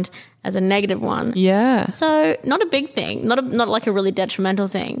my mind as a negative one. Yeah. So not a big thing, not like a really detrimental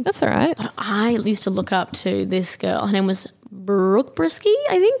thing. That's all right. But I used to look up to this girl. Her name was Brooke Brisky,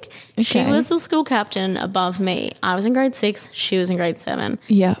 I think. Okay. She was the school captain above me. I was in grade 6. She was in grade 7.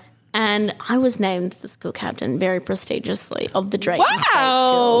 Yeah. And I was named the school captain very prestigiously of the Drayton State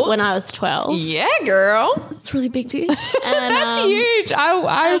School when I was 12. Yeah, girl. It's really big, dude. And, that's huge.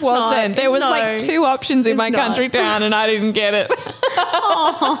 I wasn't. There was like 2 options in my country town and I didn't get it.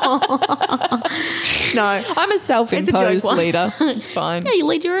 No. I'm a self-imposed leader. It's fine. Yeah, you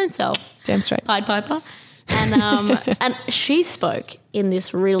lead your own self. Damn straight. Pied Piper. And she spoke in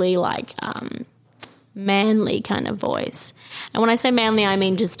this really like manly kind of voice. And when I say manly, I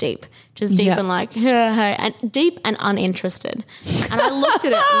mean just deep and like, hey, and deep and uninterested. And I looked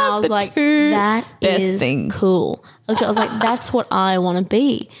at it and I was like, that is cool. I was like, that's what I want to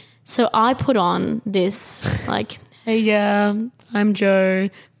be. So I put on this like, hey, yeah, I'm Joe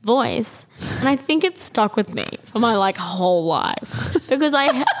voice. And I think it stuck with me for my like whole life, because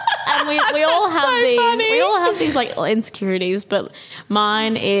we all have these like insecurities, but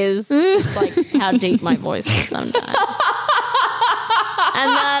mine is like how deep my voice is sometimes. And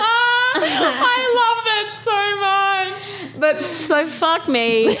that I love that so much. But so fuck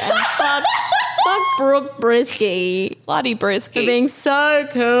me and fuck Brooke Brisky. Bloody Brisky. For being so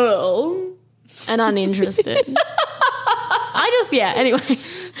cool and uninterested. Anyway.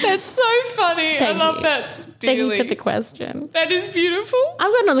 That's so funny. I love that. Thank you for the question. That is beautiful.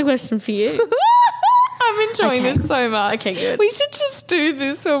 I've got another question for you. I'm enjoying this so much. Okay, good. We should just do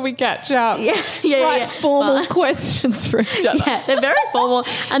this when we catch up. Yeah. Formal questions for each other. Yeah, they're very formal.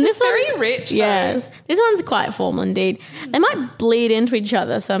 And this one's very rich, yes. This one's quite formal indeed. They might bleed into each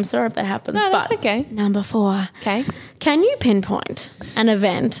other, so I'm sorry if that happens. No, that's okay. Number 4. Okay. Can you pinpoint an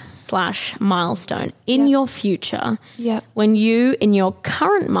event / milestone in your future when you, in your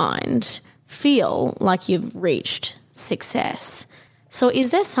current mind, feel like you've reached success? So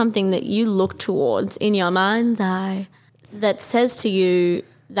is there something that you look towards in your mind's eye that says to you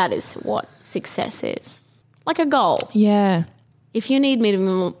that is what success is? Like a goal. Yeah. If you need me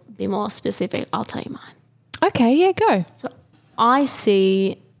to be more specific, I'll tell you mine. Okay, yeah, go. So I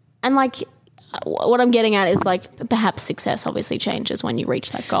see, and like what I'm getting at is like perhaps success obviously changes when you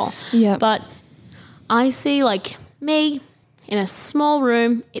reach that goal. Yeah. But I see like me in a small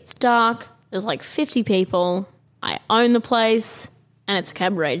room, it's dark, there's like 50 people, I own the place, and it's a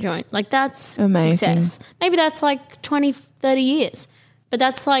cabaret joint. Like that's amazing. Success. Maybe that's like 20, 30 years. But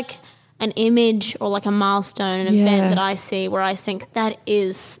that's like an image or like a milestone, an event that I see where I think that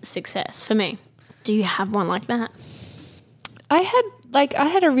is success for me. Do you have one like that? I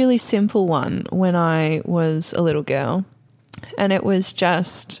had a really simple one when I was a little girl, and it was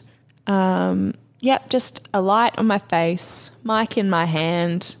just, just a light on my face, mic in my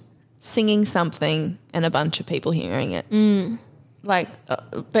hand, singing something, and a bunch of people hearing it. But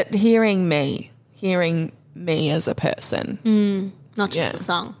hearing me as a person. Not just a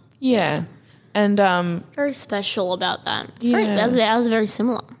song. Yeah. And very special about that. It's that was very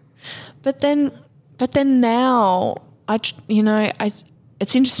similar. But then now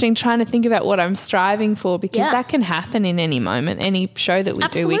it's interesting trying to think about what I'm striving for, because that can happen in any moment. Any show that we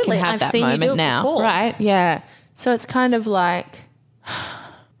do, we can have that moment now. Before. Right? Yeah. So it's kind of like,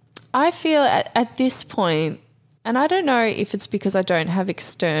 I feel at this point, and I don't know if it's because I don't have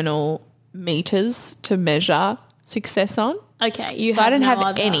external meters to measure success on. Okay, I don't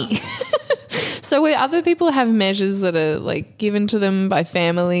have any. So where other people have measures that are like given to them by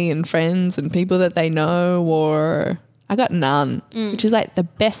family and friends and people that they know, or I got none, which is like the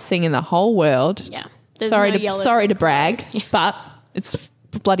best thing in the whole world. Yeah. Sorry to brag, but it's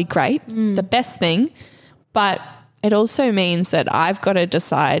bloody great. It's the best thing. But it also means that I've got to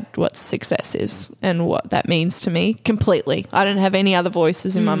decide what success is and what that means to me completely. I don't have any other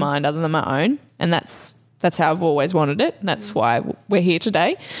voices in my mind other than my own, and that's that's how I've always wanted it. And that's why we're here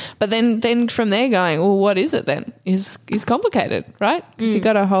today. But then from there going, well, what is it then? Is complicated, right? Because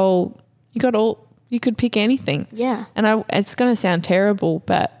you could pick anything. Yeah. And it's going to sound terrible,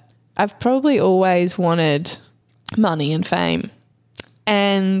 but I've probably always wanted money and fame.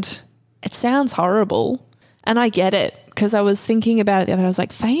 And it sounds horrible. And I get it, because I was thinking about it the other day. I was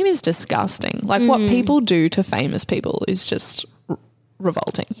like, fame is disgusting. Like what people do to famous people is just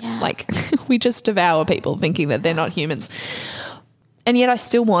revolting. Yeah. Like we just devour people thinking that they're not humans. And yet I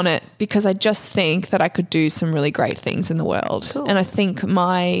still want it, because I just think that I could do some really great things in the world. Cool. And I think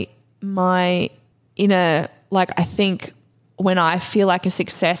my inner, like, I think when I feel like a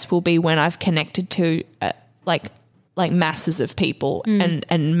success will be when I've connected to like masses of people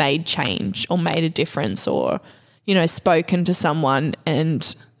and made change or made a difference, or, you know, spoken to someone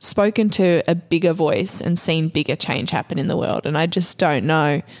and spoken to a bigger voice and seen bigger change happen in the world. And I just don't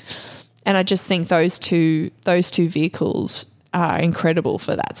know. And I just think those two vehicles are incredible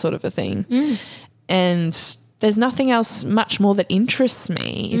for that sort of a thing. And there's nothing else much more that interests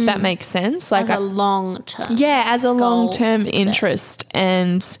me, if that makes sense. Like as a long-term. Yeah, as a long-term success. interest.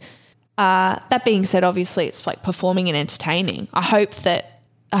 And that being said, obviously it's like performing and entertaining. I hope that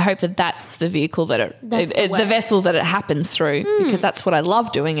that's the vehicle that the vessel that it happens through, because that's what I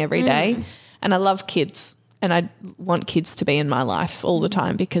love doing every day. And I love kids, and I want kids to be in my life all the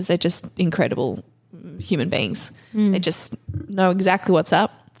time, because they're just incredible human beings. They just know exactly what's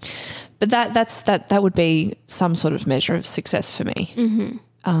up. But that would be some sort of measure of success for me,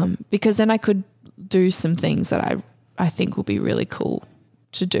 because then I could do some things that I think will be really cool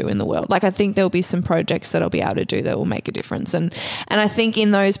to do in the world. Like I think there'll be some projects that I'll be able to do that will make a difference. And I think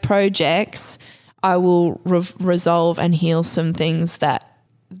in those projects I will resolve and heal some things that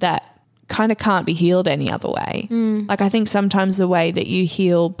kind of can't be healed any other way. Like I think sometimes the way that you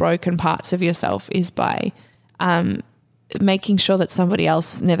heal broken parts of yourself is by making sure that somebody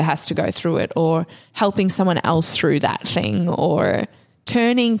else never has to go through it, or helping someone else through that thing, or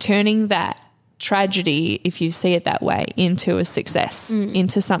turning that tragedy, if you see it that way, into a success,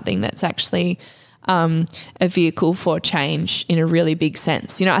 into something that's actually a vehicle for change in a really big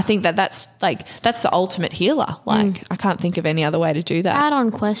sense. You know, I think that's the ultimate healer. Like I can't think of any other way to do that.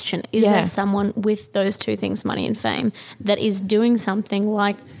 Add-on question, is there someone with those two things, money and fame, that is doing something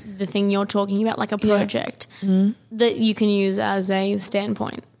like the thing you're talking about, like a project that you can use as a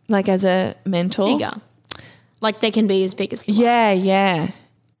standpoint? Like as a mentor? Bigger. Like they can be as big as you want. Yeah.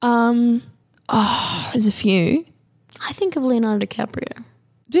 There's a few. I think of Leonardo DiCaprio.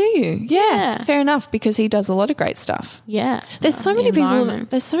 Do you? Yeah. Fair enough, because he does a lot of great stuff. Yeah. There's so many people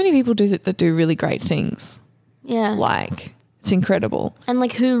that do really great things. Yeah. Like it's incredible. And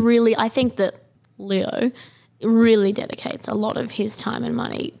like who really, I think that Leo really dedicates a lot of his time and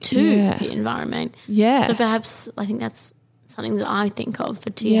money to the environment. Yeah. So perhaps I think that's something that I think of,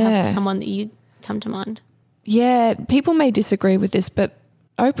 but do you have someone that you come to mind? Yeah. People may disagree with this, but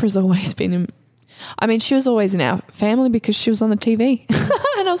Oprah's always been she was always in our family because she was on the TV.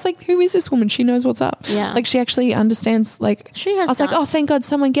 And I was like, who is this woman? She knows what's up. Yeah. Like she actually understands, like she has I was like, oh, thank God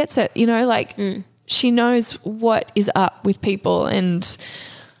someone gets it. You know, like she knows what is up with people. And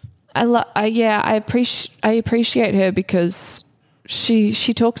I appreciate her because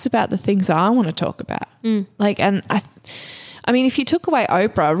she talks about the things I want to talk about. Like, and I mean, if you took away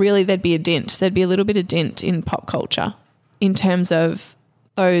Oprah, really there'd be a dent. There'd be a little bit of dent in pop culture in terms of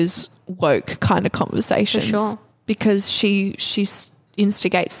those woke kind of conversations. For sure. Because she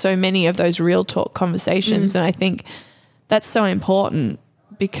instigates so many of those real talk conversations. And I think that's so important,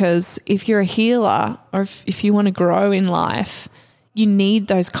 because if you're a healer or if you want to grow in life, you need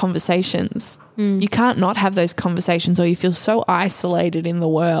those conversations. You can't not have those conversations, or you feel so isolated in the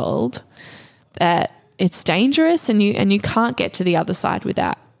world that it's dangerous, and you can't get to the other side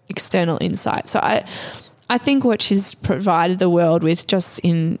without external insight. So I think what she's provided the world with, just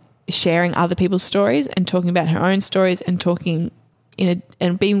in sharing other people's stories and talking about her own stories and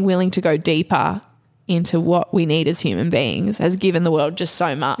and being willing to go deeper into what we need as human beings, has given the world just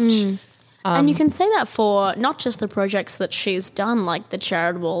so much. And you can say that for not just the projects that she's done, like the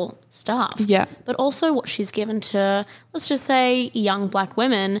charitable stuff, but also what she's given to, let's just say, young black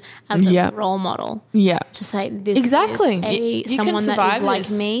women as a role model. Yeah. To say this is someone that is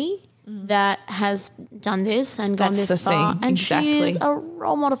like me, that has done this and gone this far. And she is a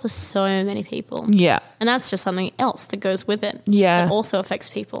role model for so many people. Yeah. And that's just something else that goes with it. Yeah. That also affects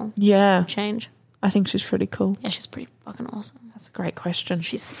people. Yeah. Change. I think she's pretty cool. Yeah, she's pretty fucking awesome. That's a great question.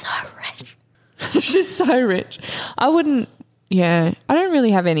 She's so rich. She's so rich. I don't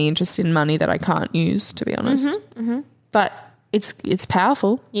really have any interest in money that I can't use, to be honest. But it's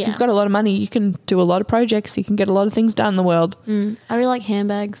powerful. Yeah. If you've got a lot of money, you can do a lot of projects. You can get a lot of things done in the world. I really like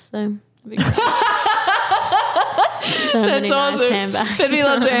handbags, so so many That's awesome. nice handbags. There'd be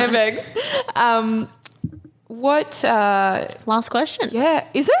lots of handbags. What? Last question. Yeah,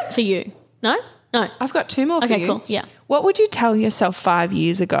 is it? For you. No? I've got 2 more for you. Okay, cool. Yeah. What would you tell yourself 5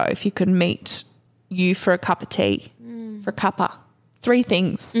 years ago if you could meet you for a cup of tea, for a cuppa? 3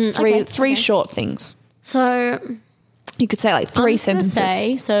 things. Three short things. So You could say like 3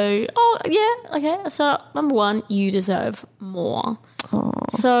 sentences. So number 1, you deserve more. Oh,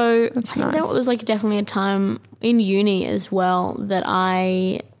 So that's I think that nice. was like definitely a time in uni as well that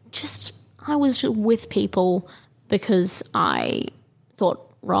I was with people because I thought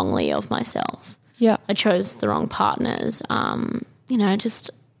wrongly of myself. Yeah. I chose the wrong partners. And I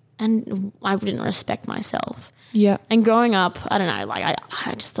didn't respect myself. Yeah. And growing up, I don't know, like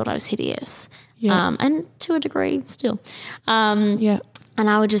I just thought I was hideous. Yeah. And to a degree still. Yeah. And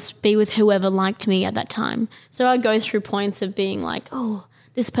I would just be with whoever liked me at that time. So I'd go through points of being like, oh,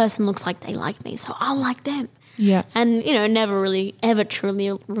 this person looks like they like me, so I'll like them. Yeah. And, never really ever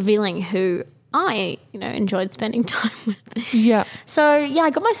truly revealing who I, enjoyed spending time with. Yeah. So, yeah, I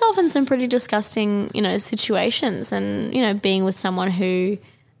got myself in some pretty disgusting, situations and, being with someone who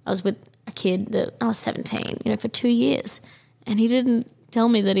I was with a kid that I was 17, for 2 years. And he didn't tell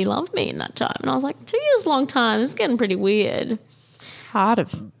me that he loved me in that time. And I was like, 2 years is a long time. This is getting pretty weird. Heart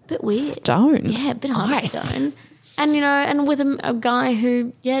of Bit weird. stone. Yeah, a bit hard Nice. stone. And, and with a guy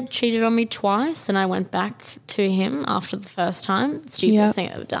who, cheated on me twice, and I went back to him after the first time. Stupidest thing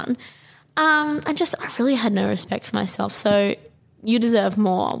I've ever done. I really had no respect for myself. So you deserve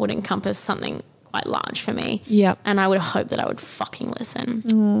more would encompass something quite large for me. Yeah. And I would hope that I would fucking listen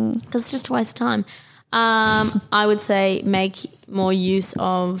because it's just a waste of time. I would say make more use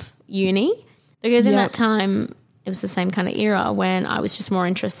of uni because in that time it was the same kind of era when I was just more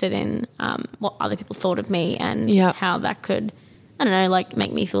interested in what other people thought of me and how that could, I don't know, like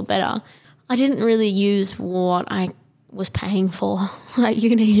make me feel better. I didn't really use what I was paying for at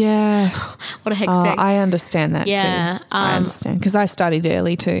uni. Yeah. What a hectic. I understand that Yeah, too. I understand because I studied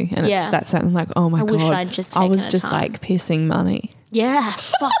early too, and that's something like, oh my god, wish I'd just I was taken the just time. like pissing money. Yeah,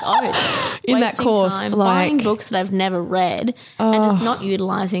 fuck oath. In that Wasting course, time, like- buying books that I've never read and just not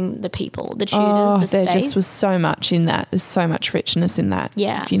utilising the people, the tutors, the there space. just was so much in that. There's so much richness in that.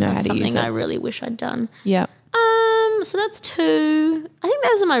 Yeah, if you know so how that's to use something it. I really wish I'd done. Yeah. So that's 2. I think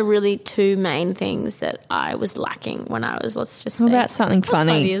those are my really 2 main things that I was lacking when I was, let's just say. What about something that was 5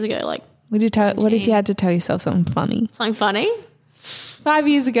 funny? years ago, like What if you had to tell yourself something funny? something funny. 5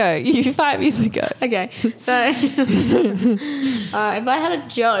 years ago. 5 years ago. Okay, so if I had a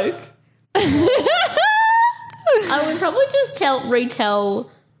joke, I would probably just retell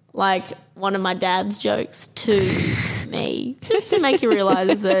like one of my dad's jokes to me, just to make you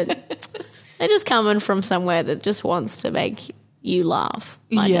realise that they're just coming from somewhere that just wants to make you laugh.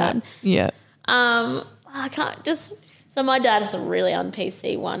 My dad. Yeah. I can't just. So my dad has a really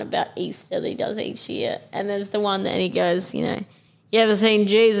un-PC one about Easter that he does each year, and there's the one that he goes, you ever seen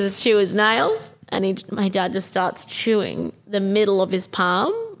Jesus chew his nails? And my dad just starts chewing the middle of his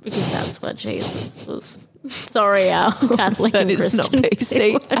palm because that's what Jesus was. Sorry, our Catholic That and is not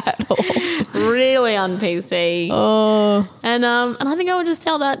Christian PC at all. really un-PC. Oh. And I think I would just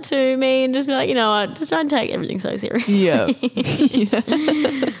tell that to me and just be like, what, just don't take everything so seriously. Yeah.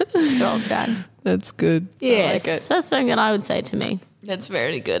 Good old dad. That's good. Yes, I like it. so that's something that I would say to me. That's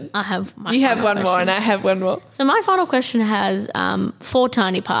very good. I have my You have final one more question. and I have one more. So my final question has 4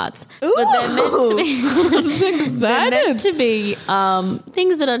 tiny parts, but they're meant to be they're meant to be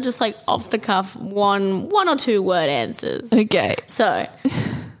things that are just like off the cuff, one or 2 word answers. Okay. So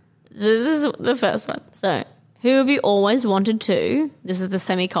this is the first one. So who have you always wanted to? This is the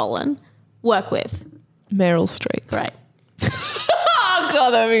semicolon. Work with. Meryl Streep. Great, Oh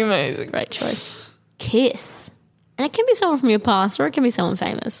God, that'd be amazing. great choice. Kiss, and it can be someone from your past or it can be someone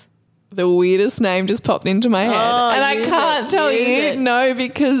famous. The weirdest name just popped into my head, and I use can't it, tell use you it. no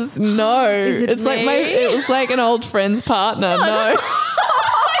because no. it It's like me? it was like an old friend's partner. No.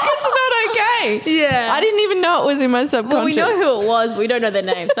 It's not okay. Yeah. I didn't even know it was in my subconscious. Well, we know who it was, but we don't know their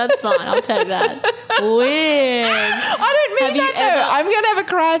names. That's fine. I'll take that. Weird. I don't Have mean you that though. ever- I'm going to have a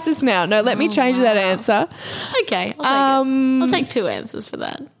crisis now. No, let me change that answer. Okay, I'll take it. I'll take 2 answers for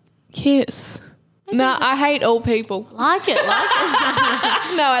that. Kiss. No, I hate all people. Like it. No,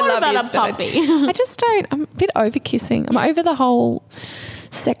 I What love about you, a but I- puppy? I just don't. I'm a bit over kissing. I'm over the whole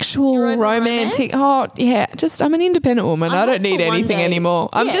sexual, You're over romantic. romance? Oh, yeah. Just I'm an independent woman. I hope don't need for one anything day- anymore.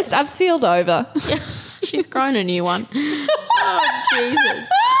 Yes. I've sealed over. She's grown a new one. Oh, Jesus.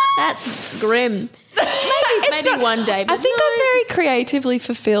 That's grim. Maybe maybe one day. But I think I'm very creatively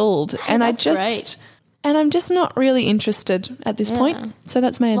fulfilled, and that's great. And I'm just not really interested at this point. So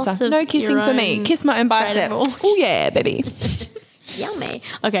that's my answer. Lots of No kissing your for me. own Kiss my own bicep. creative- Oh yeah, baby. Yummy.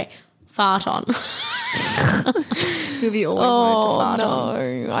 Okay, fart on. Who have you always wanted to fart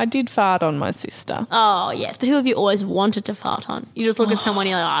on? No, I did fart on my sister. Oh, yes. But who have you always wanted to fart on? You just look at someone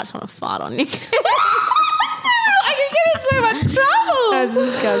and you're like, I just want to fart on you. I can get in so much trouble. That's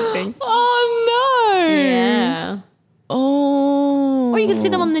disgusting. Oh no. Yeah. Oh. Or you could see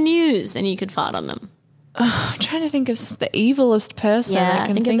them on the news and you could fart on them. I'm trying to think of the evilest person I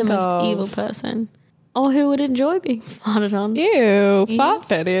can think of the most of. evil person. Or who would enjoy being farted on. Ew, fart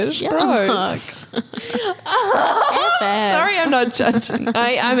fetish. Yuck. Gross. Sorry, I'm not judging.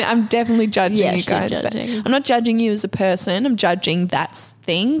 I'm definitely judging Yes, you guys. you're but judging. I'm not judging you as a person. I'm judging that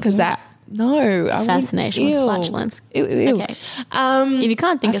thing because I wouldn't- Fascination with ew. flatulence. Ew, ew. Okay. If you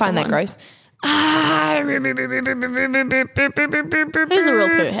can't think I of find someone, that gross. who's a real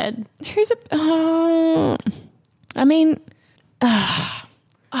poo head? Who's a? I mean,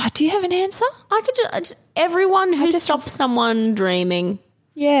 do you have an answer? I could just everyone who stops someone dreaming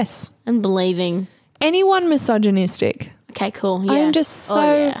Yes. and believing. Anyone misogynistic. Okay, cool. Yeah. I'm just so.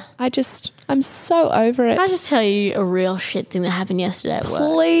 Oh, yeah. I'm so over it. Can I just tell you a real shit thing that happened yesterday at work?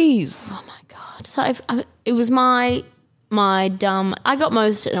 Please. Oh my God. So it was my dumb, I got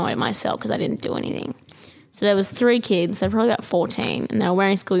most annoyed at myself because I didn't do anything. So there was 3 kids, they're probably about 14, and they were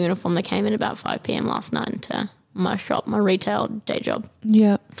wearing school uniform. They came in about 5 p.m. last night into my shop, my retail day job.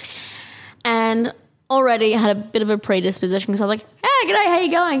 Yeah. And already I had a bit of a predisposition because I was like, hey, g'day, how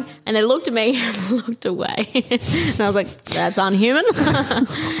you going? And they looked at me and looked away. And I was like, that's unhuman.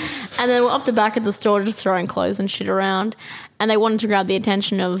 And then we're up the back of the store just throwing clothes and shit around. And they wanted to grab the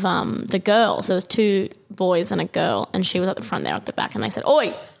attention of the girl. So there was 2 boys and a girl, and she was at the front there at the back. And they said,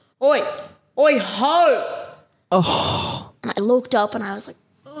 oi, oi, oi, ho. Oh. And I looked up and I was like,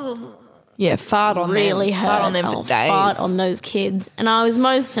 Yeah, fart on really them. hurt. Fart on them I'll for days. Fart on those kids. And I was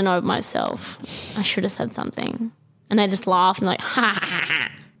most annoyed myself. I should have said something. And they just laughed and like, ha, ha, ha,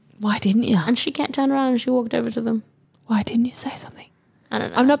 ha. Why didn't you? And she can't turn around and she walked over to them. Why didn't you say something? I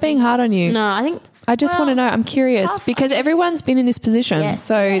don't know. I'm not being hard on you. No, I think. I just want to know. I'm curious tough. because I just- everyone's been in this position. Yes,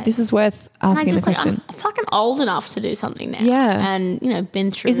 so yes. this is worth I'm asking the just like, question. I'm fucking old enough to do something now. Yeah. And,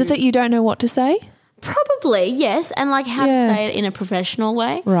 been through. Is it that you don't know what to say? Probably, yes. And like how Yeah. to say it in a professional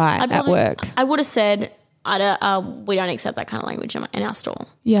way. Right, I'd at work. I would have said, we don't accept that kind of language in our store.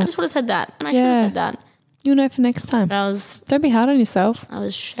 Yeah. I just would have said that. And I should have Yeah. said that. You'll know for next time. But I was Don't be hard on yourself.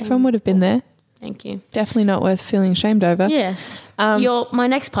 ashamed. Everyone would have been there. Thank you. Definitely not worth feeling ashamed over. Yes. My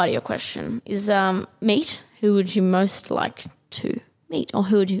next part of your question is meet. Who would you most like to meet, or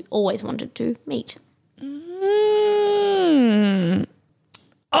who would you always wanted to meet?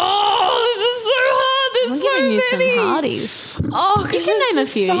 Oh, this is so hard. There's I'm so giving you many. some hardies. Oh, You can name a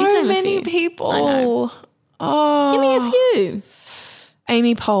few. So You can name a many few. people. I know. Oh, Give me a few.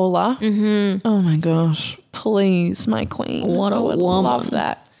 Amy Poehler. Mm-hmm. Oh my gosh! Please, my queen. What a I would woman. love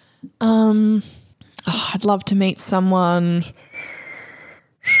that. I'd love to meet someone.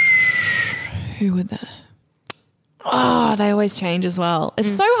 Who would that? Oh, they always change as well.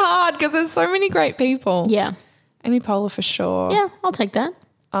 It's so hard because there's so many great people. Yeah. Amy Poehler for sure. Yeah, I'll take that.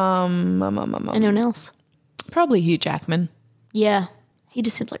 Anyone else? Probably Hugh Jackman. Yeah. He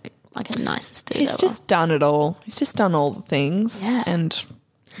just seems like a nicest dude. He's ever. just done it all. He's just done all the things. Yeah. And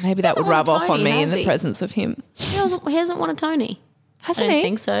maybe that hasn't would rub won a off on Tony, me in has the he? presence of him. He hasn't won a Tony. I Hasn't don't he?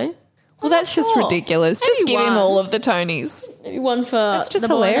 think so. Well, that's just sure. ridiculous. Maybe Just give him one. all of the Tonys. Maybe one for That's just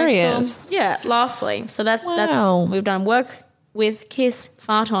the boy next door. hilarious. Yeah, lastly. So that's Wow. we've done work with, kiss,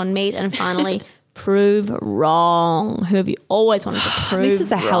 fart on, meet, and finally prove wrong. Who have you always wanted to prove This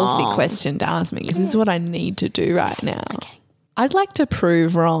is a healthy wrong? question to ask me because this is what I need to do right now. Okay. I'd like to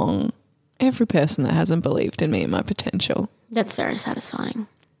prove wrong every person that hasn't believed in me and my potential. That's very satisfying.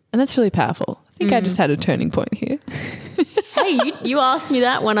 And that's really powerful. I think I just had a turning point here. Hey, you asked me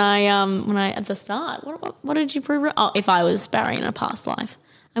that when I at the start. What did you prove wrong? Oh, if I was Barry in a past life.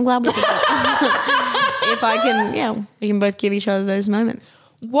 I'm glad we did that. If I can, we can both give each other those moments.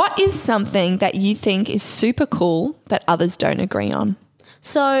 What is something that you think is super cool that others don't agree on?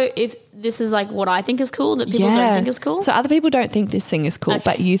 So if this is like what I think is cool that people don't think is cool. So other people don't think this thing is cool, Okay.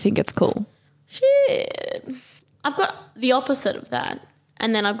 but you think it's cool. Shit. I've got the opposite of that.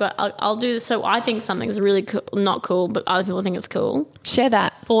 And then I'll do this. So I think something's really cool, not cool, but other people think it's cool. Share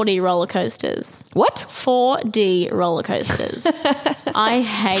that. 4D roller coasters. What? 4D roller coasters. I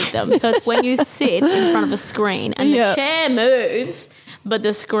hate them. So it's when you sit in front of a screen and Yeah. the chair moves, but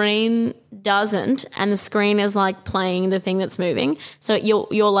the screen doesn't, and the screen is like playing the thing that's moving. So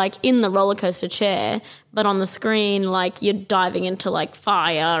you're like in the roller coaster chair, but on the screen, like you're diving into like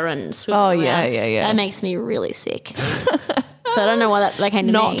fire and swimming. Oh, yeah, around. yeah. That makes me really sick. So I don't know why that came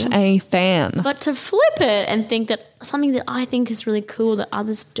to me. Not a fan. But to flip it and think that something that I think is really cool that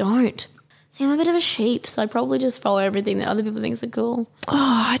others don't. See, I'm a bit of a sheep, so I probably just follow everything that other people think are cool.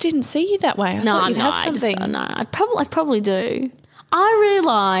 Oh, I didn't see you that way. I thought you'd have something. I probably do. I really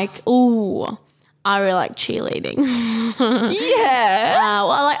like cheerleading. Yeah.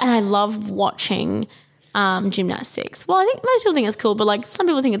 I love watching gymnastics. Well, I think most people think it's cool, but like some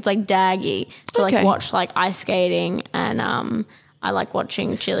people think it's like daggy to like watch like ice skating, and I like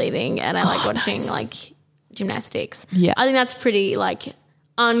watching cheerleading, and I like watching like gymnastics. Yeah. I think that's pretty like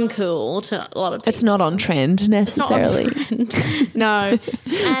uncool to a lot of people. It's not on trend necessarily. No.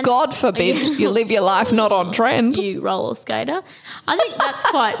 And God forbid you live your life not on trend. you roller skater. I think that's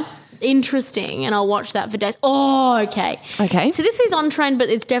quite interesting, and I'll watch that for days. Oh, okay. Okay. So this is on trend, but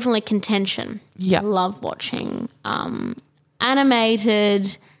it's definitely contention. Yeah. I love watching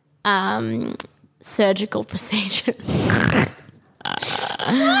animated surgical procedures.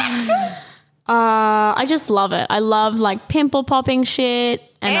 I just love it. I love like pimple popping shit,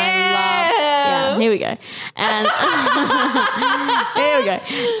 and here we go. And here we go.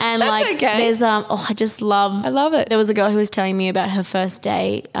 And That's like okay. there's I just love. I love it. There was a girl who was telling me about her first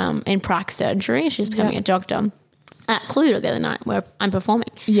day in prac surgery. She's becoming a doctor at Cluedo the other night where I'm performing.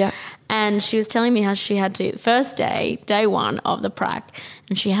 Yeah. And she was telling me how she had to, first day one of the prac,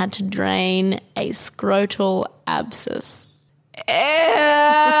 and she had to drain a scrotal abscess. Ew,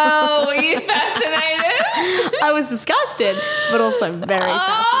 were you fascinated? I was disgusted, but also very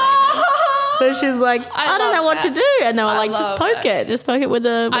fascinated. So she was like, I don't know what to do. And they were like, just poke it. Just poke it with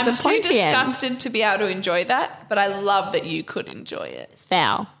a I'm too pointy end. disgusted to be able to enjoy that, but I love that you could enjoy it. It's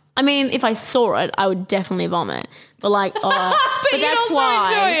foul. I mean, if I saw it, I would definitely vomit. But like, but you'd that's also why.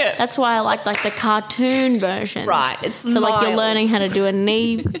 enjoy it. That's why I like the cartoon versions. Right, it's so like you're mild. learning how to do a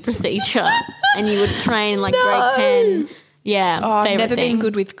knee procedure, and you would train like grade 10. Yeah, Oh, I've favorite never thing. been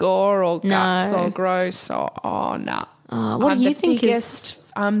good with gore or guts No. or gross or no. What do you think is?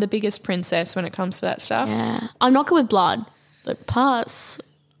 I'm the biggest princess when it comes to that stuff. Yeah, I'm not good with blood, but pus.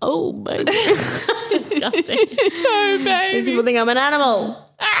 Oh, baby, that's disgusting. No, These baby. people think I'm an animal.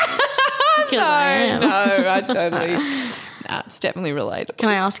 No, I totally. Nah, it's definitely relatable. Can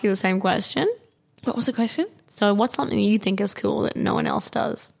I ask you the same question? What was the question? So, what's something you think is cool that no one else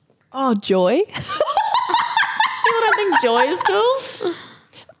does? Oh, joy. People don't think joy is cool.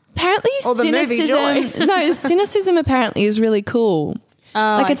 Apparently, Or the movie cynicism. No, cynicism apparently is really cool.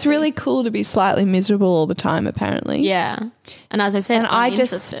 It's really cool to be slightly miserable all the time. Apparently, Yeah, and as I said, and I'm I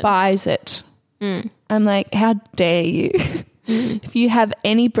interested. despise it. I'm like, how dare you? If you have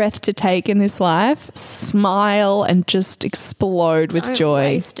any breath to take in this life, smile and just explode with Don't joy.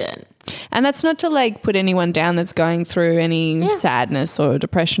 waste it. And that's not to like put anyone down that's going through any sadness or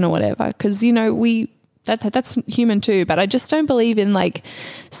depression or whatever, because you know that's human too. But I just don't believe in like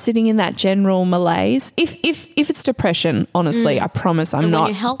sitting in that general malaise. If it's depression, honestly, I promise I'm when not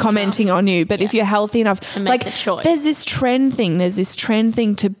you're healthy commenting on you. But if you're healthy enough To make like the choice. there's this trend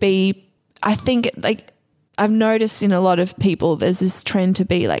thing to be. I think like I've noticed in a lot of people, there's this trend to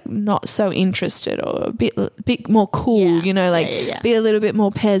be like not so interested or a bit more cool, Yeah. you know, like Yeah. be a little bit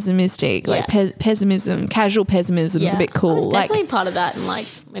more pessimistic, like pessimism, casual pessimism is a bit cool. I was Like, definitely part of that, and like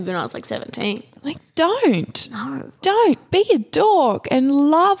maybe when I was like 17. don't be a dork and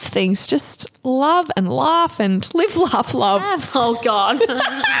love things. Just love and laugh and live, laugh, love. Oh God!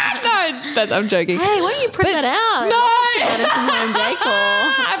 No, I'm joking. Hey, why don't you print that out? No, Add it to home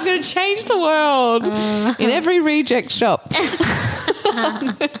decor. I'm going to change the world in every reject shop.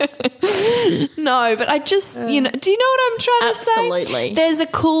 No, but I just, you know, do you know what I'm trying to say? Absolutely. There's a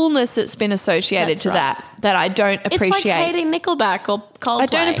coolness that's been associated That's to right. that I don't appreciate. It's like hating Nickelback or Coldplay. I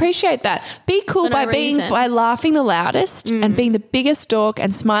don't appreciate that. Be cool For no reason. by laughing the loudest and being the biggest dork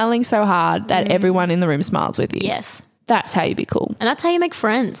and smiling so hard that everyone in the room smiles with you. Yes, That's how you be cool. and that's how you make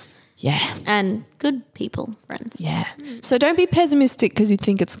friends Yeah. and good people friends. Yeah. So don't be pessimistic because you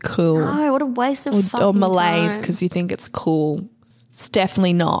think it's cool. Oh, what a waste of fucking Or malaise time. because you think it's cool. It's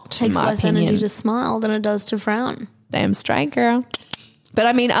definitely not, Takes in my less opinion. energy to smile than it does to frown. Damn straight, girl. But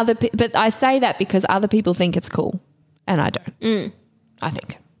I mean, but I say that because other people think it's cool, and I don't. I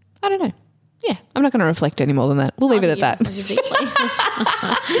think. I don't know. Yeah, I'm not going to reflect any more than that. We'll leave it at that.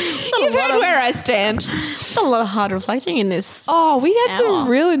 You've heard where I stand. A lot of hard reflecting in this. Oh, we had Hour. some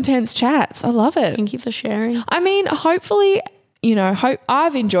real intense chats. I love it. Thank you for sharing. I mean, hopefully you know,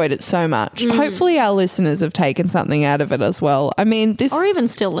 I've enjoyed it so much. Hopefully our listeners have taken something out of it as well. I mean, this... Or even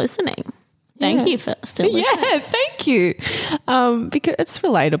still listening. Thank you for still listening. Yeah, thank you. Because it's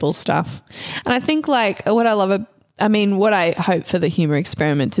relatable stuff. And I think like what I hope for the humour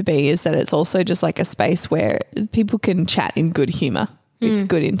experiment to be is that it's also just like a space where people can chat in good humour with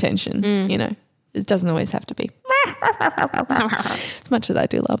good intention, you know. It doesn't always have to be. As much as I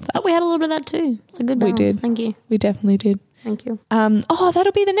do love that. But we had a little bit of that too. It's a good balance. We did. Thank you. We definitely did. Thank you.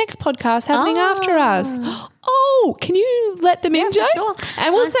 That'll be the next podcast happening after us. Oh, can you let them in, Jo? Sure.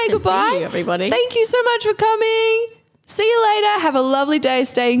 And we'll Nice say to goodbye. see you, everybody. Thank you so much for coming. See you later. Have a lovely day.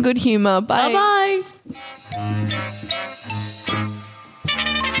 Stay in good humour. Bye. Bye-bye.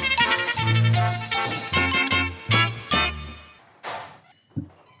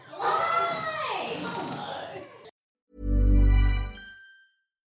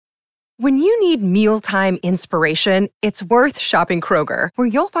 When you need mealtime inspiration, it's worth shopping Kroger, where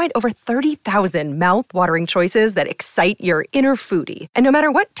you'll find over 30,000 mouth-watering choices that excite your inner foodie. And no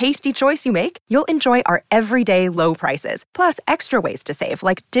matter what tasty choice you make, you'll enjoy our everyday low prices, plus extra ways to save,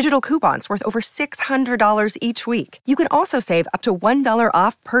 like digital coupons worth over $600 each week. You can also save up to $1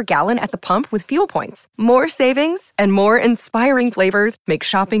 off per gallon at the pump with fuel points. More savings and more inspiring flavors make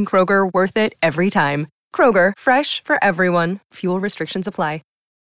shopping Kroger worth it every time. Kroger, fresh for everyone. Fuel restrictions apply.